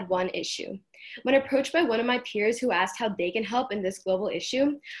always had one issue. When approached by one of my peers who asked how they can help in this global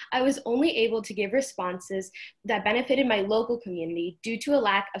issue, I was only able to give responses that benefited my local community due to a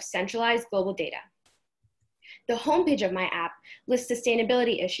lack of centralized global data. The homepage of my app lists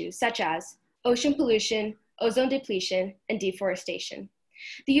sustainability issues such as ocean pollution, ozone depletion, and deforestation.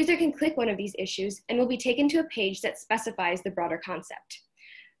 The user can click one of these issues and will be taken to a page that specifies the broader concept.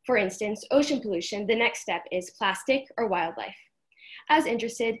 For instance, ocean pollution, the next step is plastic or wildlife. As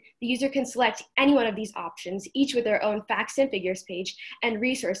interested, the user can select any one of these options, each with their own facts and figures page and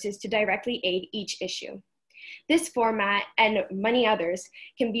resources to directly aid each issue. This format and many others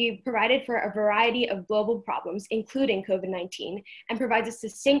can be provided for a variety of global problems, including COVID-19, and provides a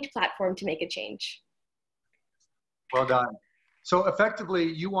succinct platform to make a change. Well done. So effectively,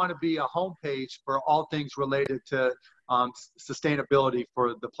 you want to be a homepage for all things related to sustainability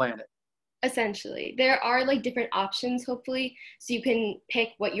for the planet. Essentially, there are like different options, hopefully, so you can pick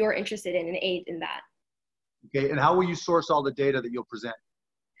what you're interested in and aid in that. Okay, and how will you source all the data that you'll present?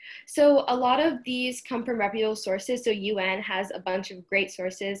 So a lot of these come from reputable sources. So UN has a bunch of great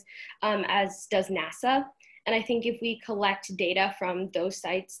sources, as does NASA. And I think if we collect data from those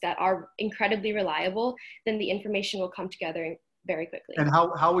sites that are incredibly reliable, then the information will come together very quickly. And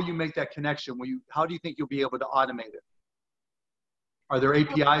how will you make that connection? How do you think you'll be able to automate it? Are there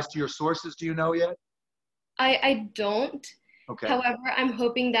APIs to your sources? Do you know yet? I don't. Okay. However, I'm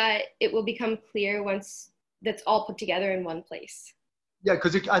hoping that it will become clear once that's all put together in one place. Yeah,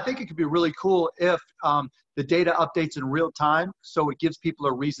 because I think it could be really cool if the data updates in real time, so it gives people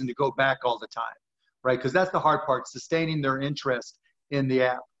a reason to go back all the time, right? Because that's the hard part, sustaining their interest in the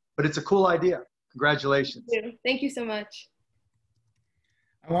app. But it's a cool idea. Congratulations. Thank you so much.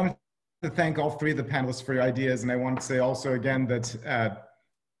 I wanted to thank all three of the panelists for your ideas. And I want to say also again that,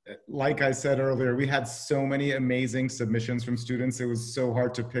 like I said earlier, we had so many amazing submissions from students. It was so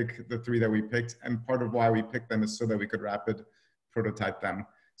hard to pick the three that we picked. And part of why we picked them is so that we could rapid prototype them.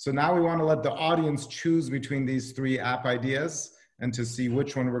 So now we want to let the audience choose between these three app ideas and to see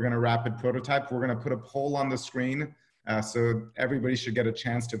which one we're going to rapid prototype. We're going to put a poll on the screen. So everybody should get a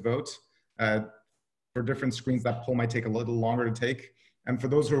chance to vote. For different screens, that poll might take a little longer to take. And for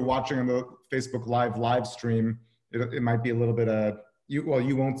those who are watching on the Facebook live stream, it might be a little bit, you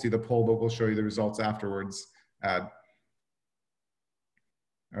won't see the poll, but we'll show you the results afterwards. All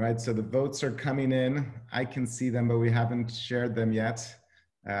right, so the votes are coming in. I can see them, but we haven't shared them yet.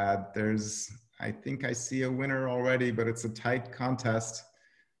 I think I see a winner already, but it's a tight contest.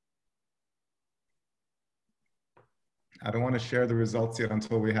 I don't want to share the results yet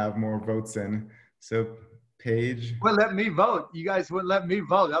until we have more votes in. So Paige. Well, let me vote. You guys wouldn't let me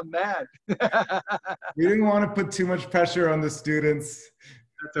vote. I'm mad. We didn't want to put too much pressure on the students.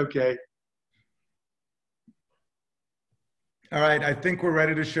 That's okay. All right, I think we're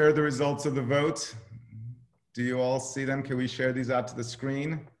ready to share the results of the vote. Do you all see them? Can we share these out to the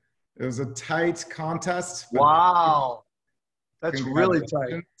screen? It was a tight contest. Wow, that's really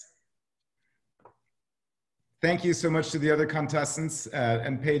tight. Thank you so much to the other contestants.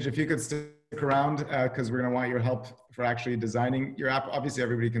 And Paige, if you could stick around, because we're gonna want your help for actually designing your app. Obviously,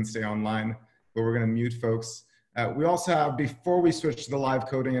 everybody can stay online, but we're gonna mute folks. We also have, before we switch to the live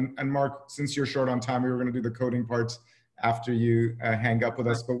coding, and Mark, since you're short on time, we were gonna do the coding part after you hang up with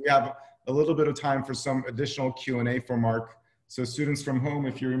us, but we have a little bit of time for some additional Q&A for Mark. So students from home,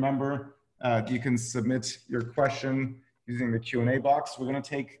 if you remember, you can submit your question using the Q&A box. We're gonna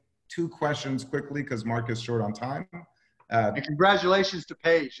take 2 questions quickly because Mark is short on time. And congratulations to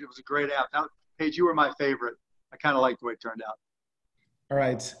Paige. It was a great app. Now, Paige, you were my favorite. I kind of liked the way it turned out. All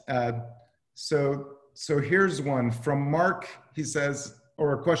right. So here's one from Mark. He says,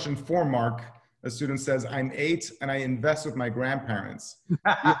 or a question for Mark. A student says, I'm 8 and I invest with my grandparents.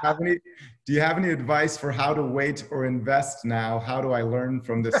 Do you have any advice for how to wait or invest now? How do I learn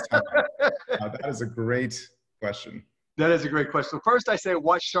from this time? That is a great question. That is a great question. So first I say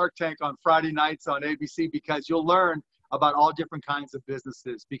watch Shark Tank on Friday nights on ABC because you'll learn about all different kinds of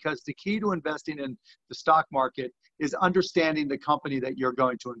businesses, because the key to investing in the stock market is understanding the company that you're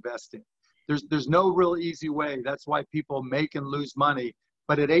going to invest in. There's no real easy way. That's why people make and lose money.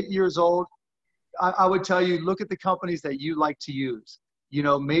 But at 8 years old, I would tell you, look at the companies that you like to use. You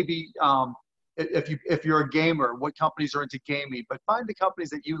know, maybe if you're a gamer, what companies are into gaming, but find the companies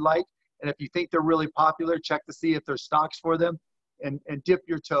that you like. And if you think they're really popular, check to see if there's stocks for them and dip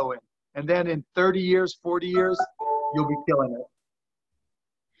your toe in. And then in 30 years, 40 years, you'll be killing it.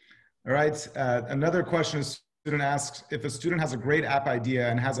 All right. Another question, a student asks, if a student has a great app idea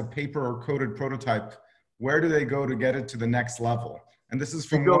and has a paper or coded prototype, where do they go to get it to the next level? And this is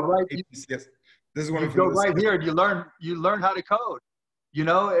from This is one you go right here and you learn how to code. You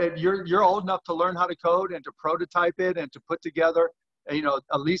know, you're old enough to learn how to code and to prototype it and to put together, you know,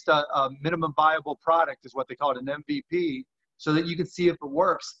 at least a minimum viable product is what they call it, an MVP, so that you can see if it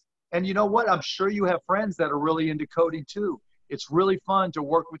works. And you know what? I'm sure you have friends that are really into coding too. It's really fun to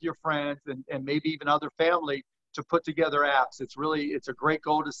work with your friends and maybe even other family to put together apps. It's a great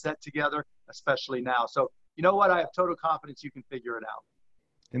goal to set together, especially now. So you know what? I have total confidence you can figure it out.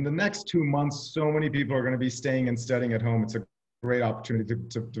 In the next 2 months, so many people are going to be staying and studying at home. It's a great opportunity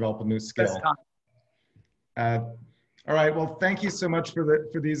to develop a new skill. All right, well, thank you so much for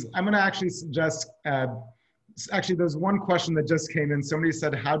these. I'm going to actually suggest, actually there's one question that just came in. Somebody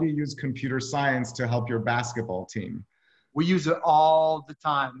said, how do you use computer science to help your basketball team? We use it all the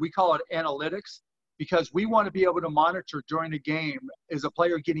time. We call it analytics because we want to be able to monitor during a game, is a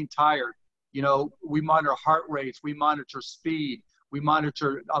player getting tired? You know, we monitor heart rates, we monitor speed, we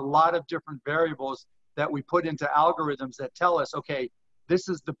monitor a lot of different variables that we put into algorithms that tell us, okay, this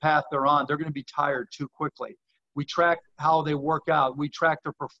is the path they're on. They're going to be tired too quickly. We track how they work out. We track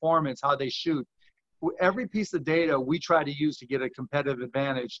their performance, how they shoot. Every piece of data we try to use to get a competitive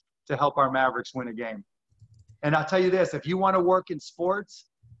advantage to help our Mavericks win a game. And I'll tell you this, if you want to work in sports,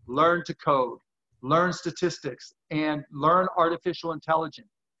 learn to code, learn statistics, and learn artificial intelligence.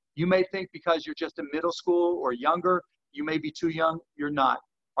 You may think because you're just in middle school or younger, you may be too young, you're not.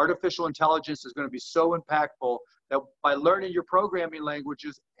 Artificial intelligence is going to be so impactful that by learning your programming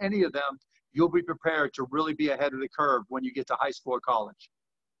languages, any of them, you'll be prepared to really be ahead of the curve when you get to high school or college.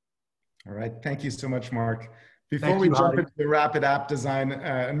 All right, thank you so much, Mark. Before we jump into the rapid app design,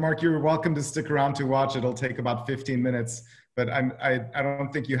 and Mark, you're welcome to stick around to watch it. It'll take about 15 minutes, but I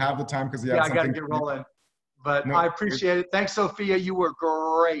don't think you have the time because you have something. Yeah, I got to get rolling, but no, I appreciate it. Thanks, Sophia. You were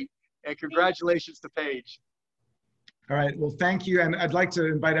great, and congratulations to Paige. All right, well, thank you. And I'd like to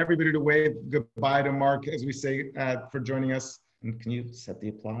invite everybody to wave goodbye to Mark as we say for joining us. And can you set the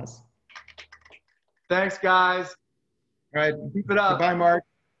applause? Thanks, guys. All right. Keep it up. Goodbye, Mark.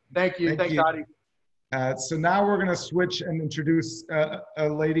 Thank you. Thanks, Hadi. So now we're going to switch and introduce a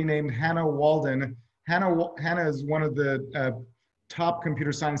lady named Hannah Walden. Hannah is one of the top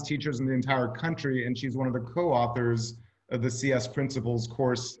computer science teachers in the entire country, and she's one of the co-authors of the CS Principles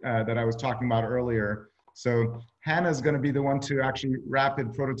course that I was talking about earlier. So Hannah is going to be the one to actually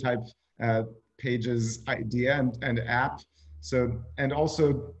rapid prototype Paige's idea and app. So, and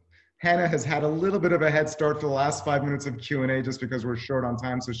also Hannah has had a little bit of a head start for the last 5 minutes of Q&A just because we're short on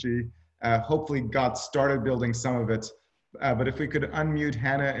time. So she hopefully got started building some of it. But if we could unmute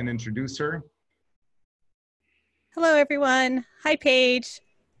Hannah and introduce her. Hello, everyone. Hi, Paige.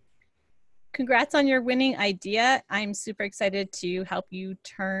 Congrats on your winning idea. I'm super excited to help you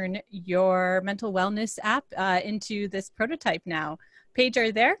turn your mental wellness app into this prototype now. Paige, are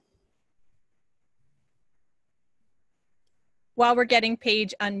you there? While we're getting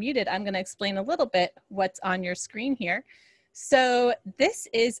Paige unmuted, I'm going to explain a little bit what's on your screen here. So this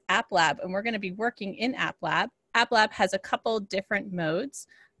is App Lab, and we're going to be working in App Lab. App Lab has a couple different modes.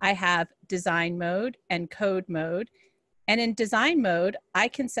 I have design mode and code mode. And in design mode, I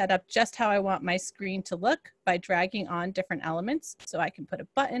can set up just how I want my screen to look by dragging on different elements. So I can put a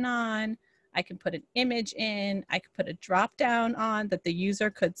button on, I can put an image in, I could put a drop down on that the user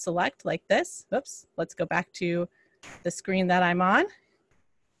could select like this. Oops, let's go back to the screen that I'm on.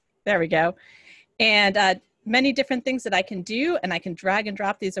 There we go. And many different things that I can do, and I can drag and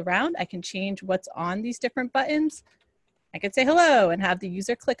drop these around. I can change what's on these different buttons. I could say hello and have the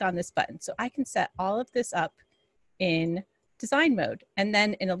user click on this button. So I can set all of this up in design mode. And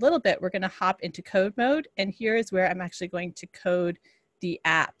then in a little bit, we're going to hop into code mode. And here is where I'm actually going to code the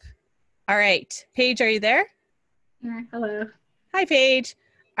app. All right, Paige, are you there? Hello. Hi, Paige.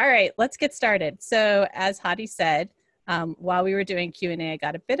 All right, let's get started. So as Hadi said, while we were doing Q&A, I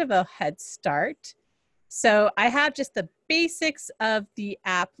got a bit of a head start. So I have just the basics of the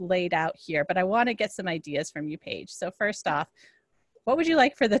app laid out here, but I want to get some ideas from you, Paige. So first off, what would you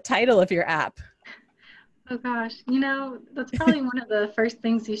like for the title of your app? Oh gosh, you know, that's probably one of the first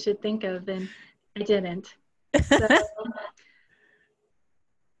things you should think of, and I didn't. So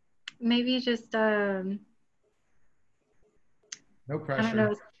maybe just, no pressure. I don't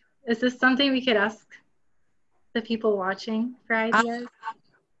know, is this something we could ask the people watching for ideas?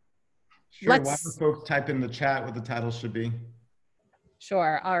 Sure, why don't folks type in the chat what the title should be?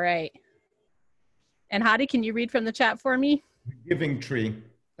 Sure, all right. And Hadi, can you read from the chat for me? Giving tree.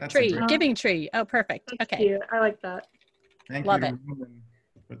 That's giving tree. Oh, perfect. That's okay. cute. I like that. Thank Love you.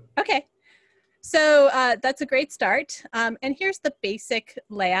 it. Okay. So that's a great start. And here's the basic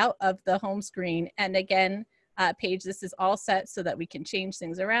layout of the home screen. And again, Paige, this is all set so that we can change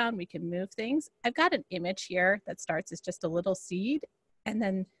things around. We can move things. I've got an image here that starts as just a little seed. And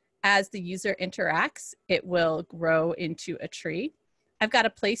then as the user interacts, it will grow into a tree. I've got a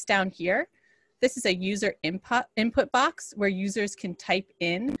place down here. This is a user input box where users can type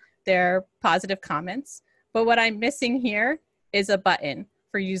in their positive comments. But what I'm missing here is a button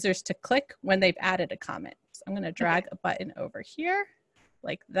for users to click when they've added a comment. So I'm going to drag a button over here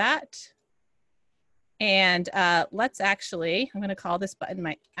like that. And let's actually, I'm going to call this button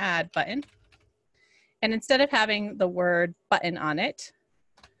my add button. And instead of having the word button on it,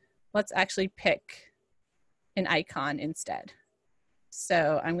 let's actually pick an icon instead.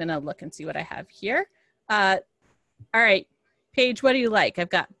 So I'm going to look and see what I have here. All right, Paige, what do you like? I've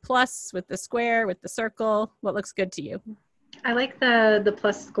got plus with the square, with the circle. What looks good to you? I like the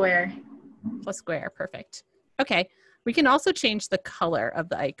plus square. Plus square, perfect. Okay, we can also change the color of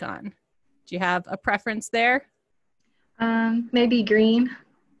the icon. Do you have a preference there? Maybe green.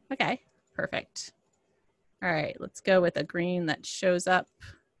 Okay, perfect. All right, let's go with a green that shows up,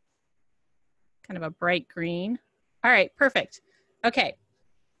 kind of a bright green. All right, perfect. Okay,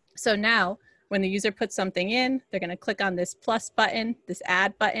 so now when the user puts something in, they're going to click on this plus button, this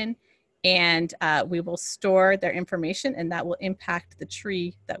add button, and we will store their information, and that will impact the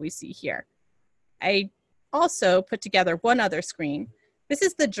tree that we see here. I also put together one other screen. This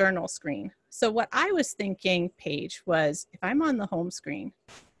is the journal screen. So what I was thinking, Paige, was if I'm on the home screen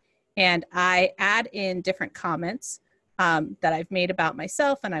and I add in different comments that I've made about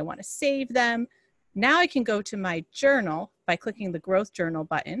myself and I want to save them, now I can go to my journal by clicking the growth journal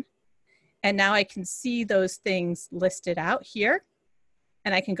button. And now I can see those things listed out here.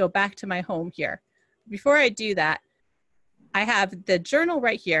 And I can go back to my home here. Before I do that, I have the journal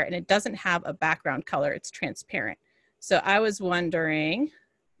right here and it doesn't have a background color. It's transparent. So I was wondering,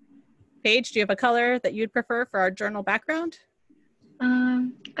 Paige, do you have a color that you'd prefer for our journal background?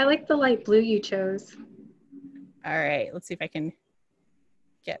 I like the light blue you chose. All right, let's see if I can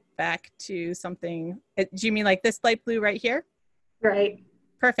get back to something. Do you mean like this light blue right here? Right.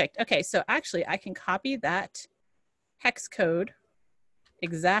 Perfect. Okay, so actually I can copy that hex code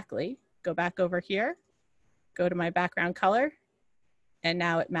exactly. Go back over here, go to my background color, and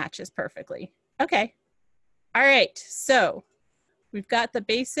now it matches perfectly. Okay. All right, so we've got the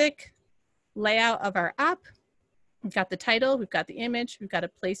basic layout of our app. We've got the title, we've got the image, we've got a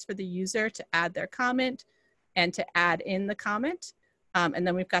place for the user to add their comment and to add in the comment. And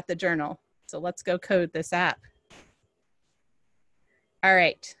then we've got the journal. So let's go code this app. All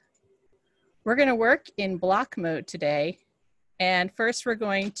right, we're gonna work in block mode today. And first we're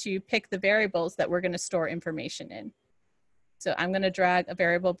going to pick the variables that we're gonna store information in. So I'm gonna drag a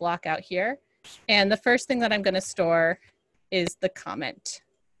variable block out here. And the first thing that I'm gonna store is the comment.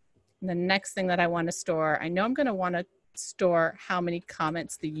 And the next thing that I wanna store, I know I'm gonna wanna store how many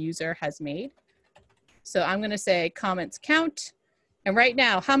comments the user has made. So I'm gonna say comments count. And right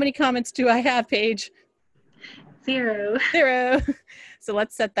now, how many comments do I have, Paige? 0. 0. So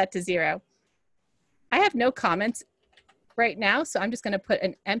let's set that to 0. I have no comments right now, so I'm just gonna put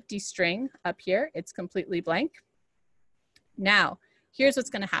an empty string up here. It's completely blank. Now, here's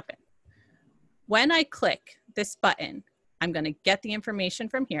what's gonna happen. When I click this button, I'm gonna get the information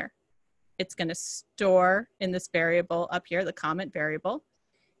from here. It's gonna store in this variable up here, the comment variable,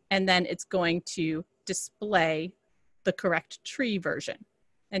 and then it's going to display the correct tree version.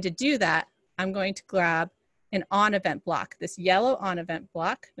 And to do that, I'm going to grab an on event block, this yellow on event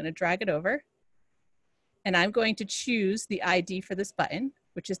block. I'm gonna drag it over. And I'm going to choose the ID for this button,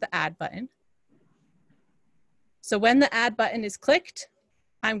 which is the add button. So when the add button is clicked,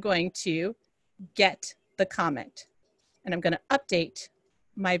 I'm going to get the comment. And I'm gonna update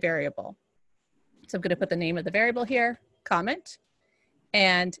my variable. So I'm gonna put the name of the variable here, comment.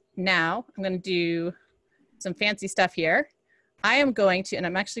 And now I'm gonna do some fancy stuff here. I am going to, and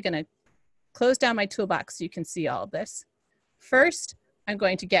I'm actually gonna close down my toolbox so you can see all of this. First, I'm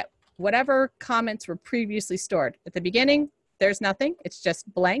going to get whatever comments were previously stored. At the beginning, there's nothing, it's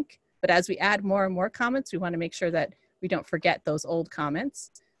just blank. But as we add more and more comments, we wanna make sure that we don't forget those old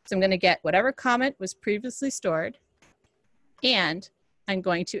comments. So I'm gonna get whatever comment was previously stored, and I'm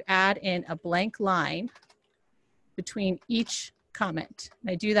going to add in a blank line between each comment. And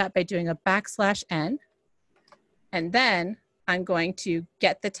I do that by doing a \n, and then I'm going to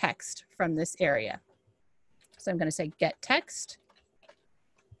get the text from this area. So I'm gonna say get text.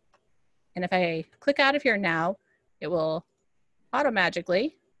 And if I click out of here now, it will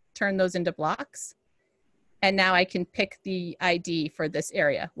automagically turn those into blocks. And now I can pick the ID for this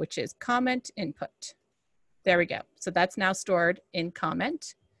area, which is comment input. There we go. So that's now stored in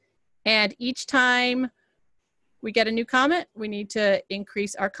comment. And each time we get a new comment, we need to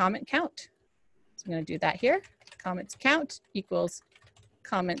increase our comment count. So I'm gonna do that here. Comments count equals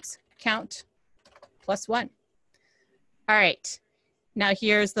comments count plus 1. All right, now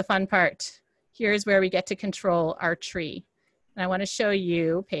here's the fun part. Here's where we get to control our tree. And I want to show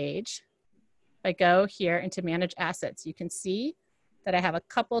you, Paige. If I go here into Manage Assets, you can see that I have a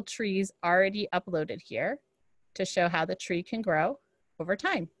couple trees already uploaded here to show how the tree can grow over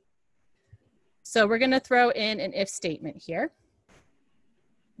time. So we're going to throw in an if statement here.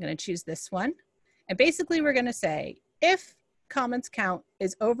 I'm going to choose this one. And basically we're going to say, if comments count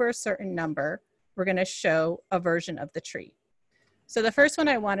is over a certain number, we're going to show a version of the tree. So the first one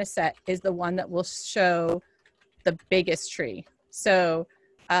I want to set is the one that will show the biggest tree. So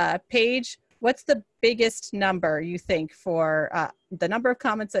Paige, what's the biggest number you think for the number of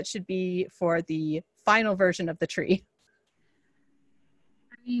comments that should be for the final version of the tree?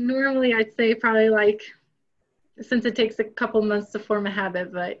 I mean, normally I'd say probably like, since it takes a couple months to form a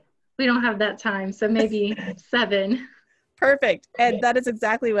habit, but we don't have that time. So maybe 7. Perfect. And that is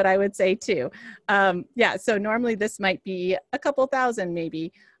exactly what I would say too. Yeah, so normally this might be a couple thousand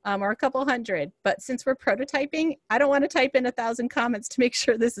maybe, or a couple hundred. But since we're prototyping, I don't want to type in 1,000 comments to make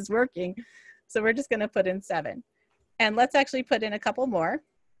sure this is working. So we're just going to put in 7. And let's actually put in a couple more.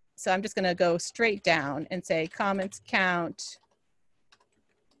 So I'm just going to go straight down and say comments count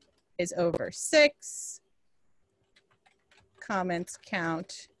is over 6. Comments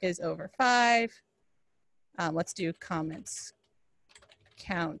count is over 5. Let's do comments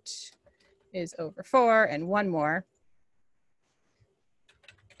count is over 4, and one more.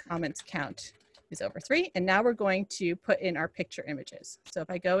 Comments count is over 3. And now we're going to put in our picture images. So if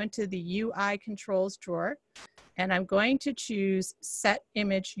I go into the UI controls drawer, and I'm going to choose set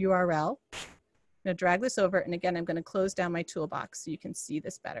image URL, I'm going to drag this over, and again, I'm going to close down my toolbox so you can see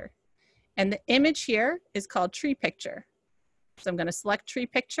this better. And the image here is called tree picture. So I'm going to select tree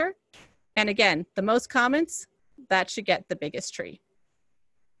picture. And again, the most comments, that should get the biggest tree.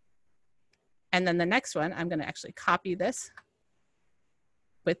 And then the next one, I'm going to actually copy this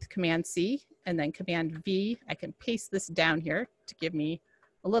with Command C and then Command V. I can paste this down here to give me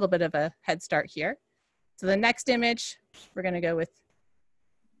a little bit of a head start here. So the next image, we're going to go with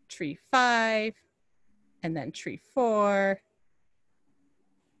tree 5, and then tree 4,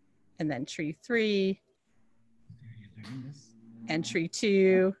 and then tree 3, and tree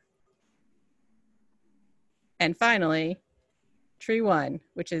 2, and finally, tree 1,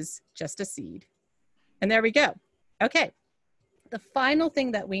 which is just a seed. And there we go. Okay, the final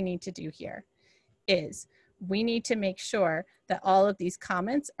thing that we need to do here is we need to make sure that all of these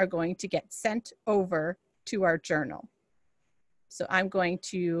comments are going to get sent over to our journal. So I'm going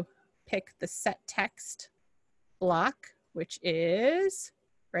to pick the set text block, which is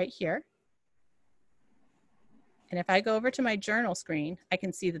right here. And if I go over to my journal screen, I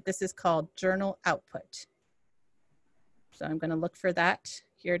can see that this is called journal output. So I'm going to look for that.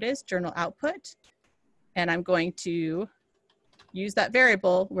 Here it is, journal output. And I'm going to use that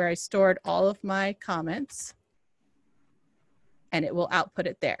variable where I stored all of my comments, and it will output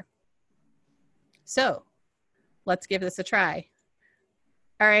it there. So let's give this a try.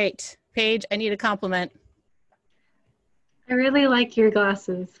 All right, Paige, I need a compliment. I really like your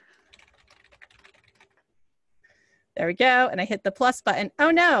glasses. There we go, and I hit the plus button.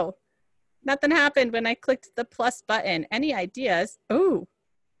 Oh no, nothing happened when I clicked the plus button. Any ideas? Oh,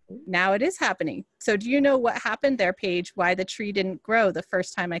 now it is happening. So do you know what happened there, Paige? Why the tree didn't grow the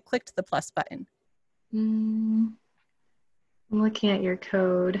first time I clicked the plus button? I'm looking at your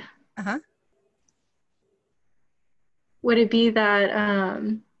code. Uh-huh. Would it be that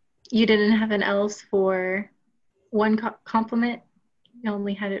you didn't have an else for one compliment? You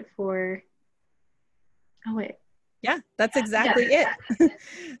only had it for, oh wait. Yeah, that's exactly it.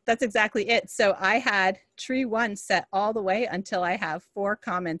 That's exactly it. So I had tree 1 set all the way until I have 4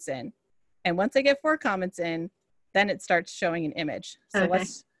 comments in. And once I get 4 comments in, then it starts showing an image. So okay.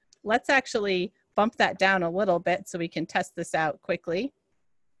 let's actually bump that down a little bit so we can test this out quickly.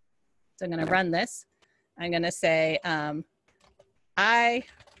 So I'm going to run this. I'm going to say, I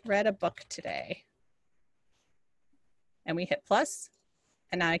read a book today. And we hit plus.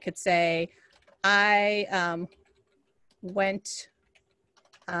 And now I could say, I went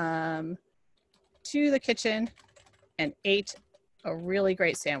to the kitchen and ate a really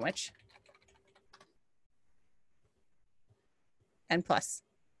great sandwich. And plus.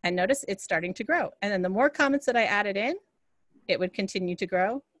 And notice it's starting to grow. And then the more comments that I added in, it would continue to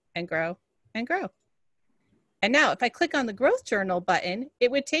grow and grow and grow. And now if I click on the growth journal button,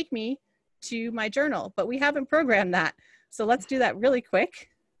 it would take me to my journal, but we haven't programmed that. So let's do that really quick.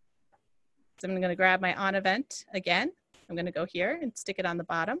 So I'm going to grab my on event again. I'm going to go here and stick it on the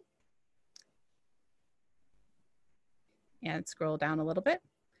bottom. and scroll down a little bit.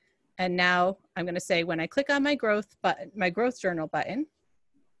 And now I'm going to say when I click on my growth button, my growth journal button,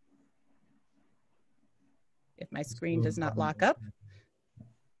 if my screen does not lock up.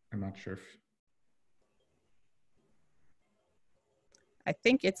 I'm not sure if. I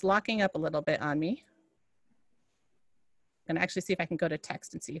think it's locking up a little bit on me. I'm going to actually see if I can go to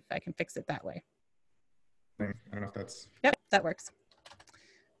text and see if I can fix it that way. I don't know if that's. Yep, that works.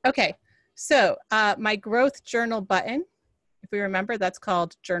 Okay, so my growth journal button, if we remember, that's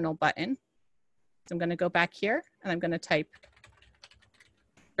called journal button. So I'm going to go back here and I'm going to type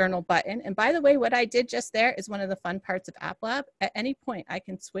journal button. And by the way, what I did just there is one of the fun parts of AppLab. At any point, I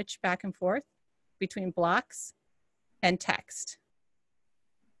can switch back and forth between blocks and text.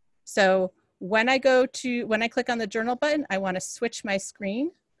 So when I click on the journal button, I want to switch my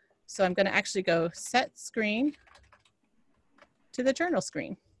screen. So I'm going to actually go set screen to the journal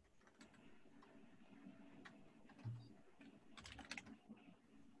screen.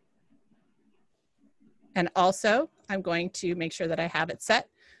 And also, I'm going to make sure that I have it set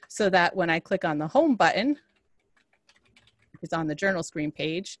so that when I click on the home button, it's on the journal screen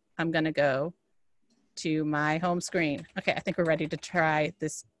page, I'm going to go to my home screen. Okay, I think we're ready to try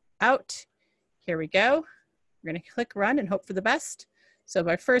this out. Here we go. We're going to click run and hope for the best. So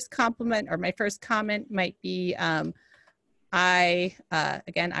my first compliment or my first comment might be, again, I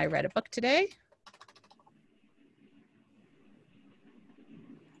read a book today.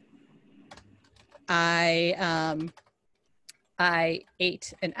 I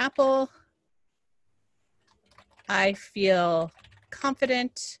ate an apple. I feel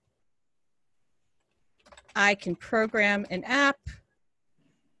confident. I can program an app.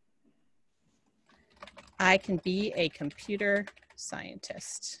 I can be a computer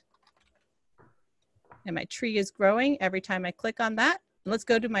scientist. And my tree is growing every time I click on that. Let's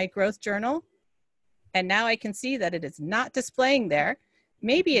go to my growth journal. And now I can see that it is not displaying there.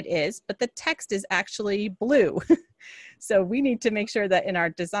 Maybe it is, but the text is actually blue. So we need to make sure that in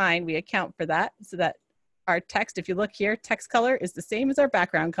our design, we account for that so that our text, if you look here, text color is the same as our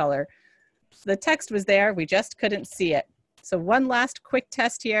background color. So the text was there, we just couldn't see it. So one last quick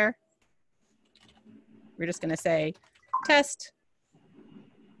test here. We're just gonna say test,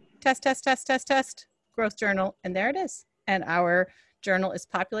 test, test, test, test, test, growth journal, and there it is. And our journal is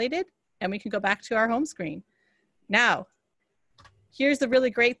populated and we can go back to our home screen. Now, here's the really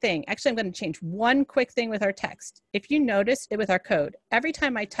great thing. Actually, I'm going to change one quick thing with our text. If you notice it with our code, every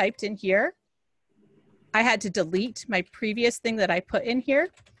time I typed in here, I had to delete my previous thing that I put in here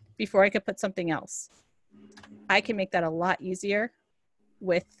before I could put something else. I can make that a lot easier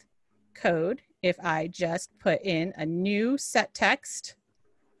with code if I just put in a new set text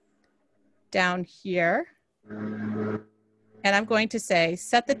down here. And I'm going to say,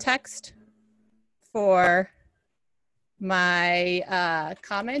 set the text for my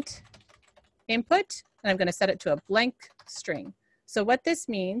comment input, and I'm going to set it to a blank string. So what this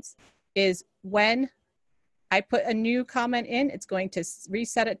means is when I put a new comment in, it's going to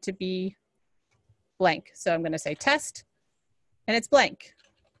reset it to be blank. So I'm going to say test, and it's blank.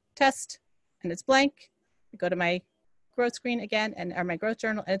 Test, and it's blank. I go to my growth screen again, or my growth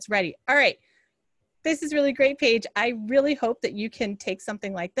journal, and it's ready. All right. This is really great, Paige. I really hope that you can take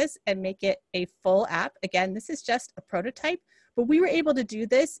something like this and make it a full app. Again, this is just a prototype, but we were able to do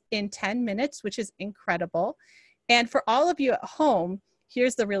this in 10 minutes, which is incredible. And for all of you at home,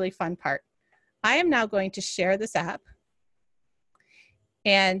 here's the really fun part. I am now going to share this app,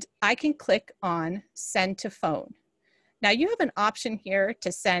 and I can click on send to phone. Now you have an option here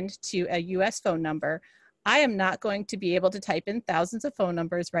to send to a US phone number. I am not going to be able to type in thousands of phone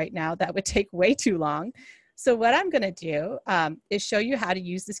numbers right now. That would take way too long. So what I'm going to do is show you how to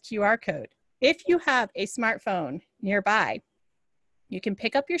use this QR code. If you have a smartphone nearby, you can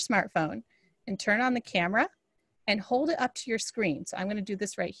pick up your smartphone and turn on the camera and hold it up to your screen. So I'm going to do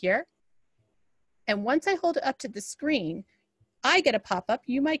this right here. And once I hold it up to the screen, I get a pop-up.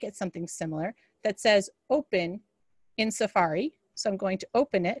 You might get something similar that says open in Safari. So I'm going to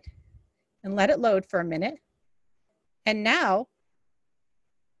open it and let it load for a minute. And now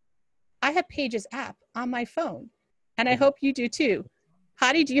I have Paige's app on my phone, and I hope you do too.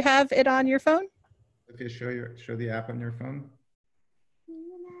 Hadi, do you have it on your phone? Sophia, show the app on your phone.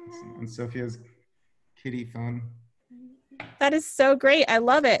 On Sophia's kitty phone. That is so great. I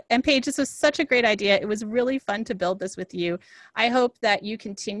love it. And Paige, this was such a great idea. It was really fun to build this with you. I hope that you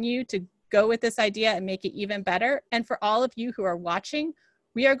continue to go with this idea and make it even better. And for all of you who are watching,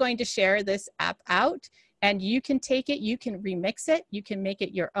 we are going to share this app out, and you can take it, you can remix it, you can make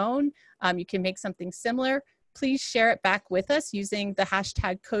it your own, you can make something similar. please share it back with us using the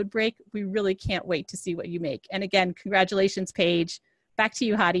hashtag #CodeBreak. We really can't wait to see what you make. And again, congratulations, Paige. Back to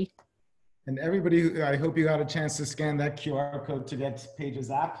you, Hadi. And everybody, I hope you got a chance to scan that QR code to get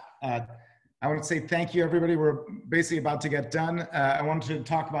Paige's app. I want to say thank you, everybody. We're basically about to get done. I wanted to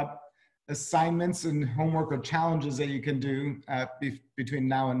talk about assignments and homework or challenges that you can do between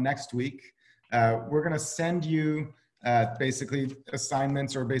now and next week. We're going to send you basically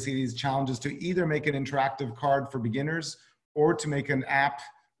assignments or basically these challenges to either make an interactive card for beginners or to make an app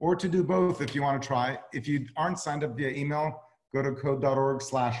or to do both if you want to try. If you aren't signed up via email, go to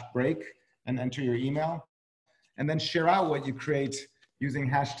code.org/break and enter your email, and then share out what you create using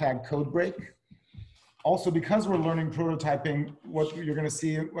hashtag #CodeBreak. Also, because we're learning prototyping, what you're going to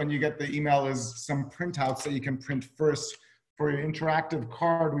see when you get the email is some printouts that you can print first. For your interactive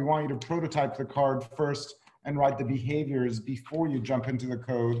card, we want you to prototype the card first and write the behaviors before you jump into the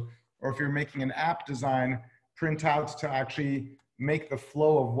code. Or if you're making an app design, print out to actually make the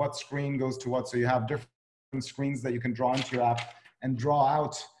flow of what screen goes to what. So you have different screens that you can draw into your app and draw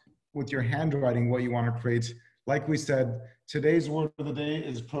out with your handwriting what you want to create. Like we said, today's word of the day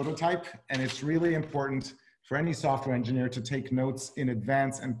is prototype, and it's really important for any software engineer to take notes in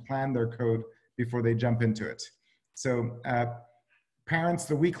advance and plan their code before they jump into it. So parents,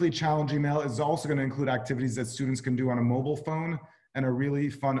 the weekly challenge email is also going to include activities that students can do on a mobile phone and a really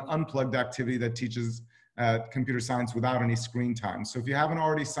fun unplugged activity that teaches computer science without any screen time. So if you haven't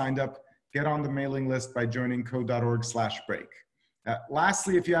already signed up, get on the mailing list by joining code.org/break.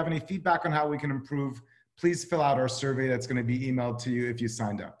 Lastly, if you have any feedback on how we can improve, please fill out our survey that's going to be emailed to you if you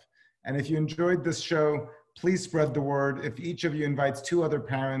signed up. And if you enjoyed this show, please spread the word. If each of you invites 2 other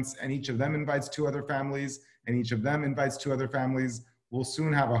parents and each of them invites 2 other families and each of them invites 2 other families, we'll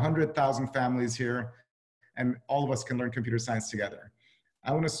soon have 100,000 families here and all of us can learn computer science together.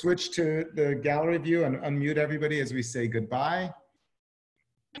 I want to switch to the gallery view and unmute everybody as we say goodbye.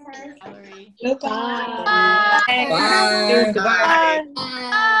 Goodbye. Goodbye. Goodbye.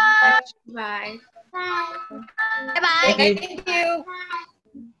 Bye. Bye. Thank you.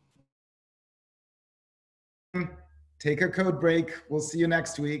 Take a code break. We'll see you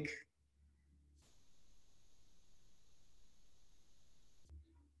next week.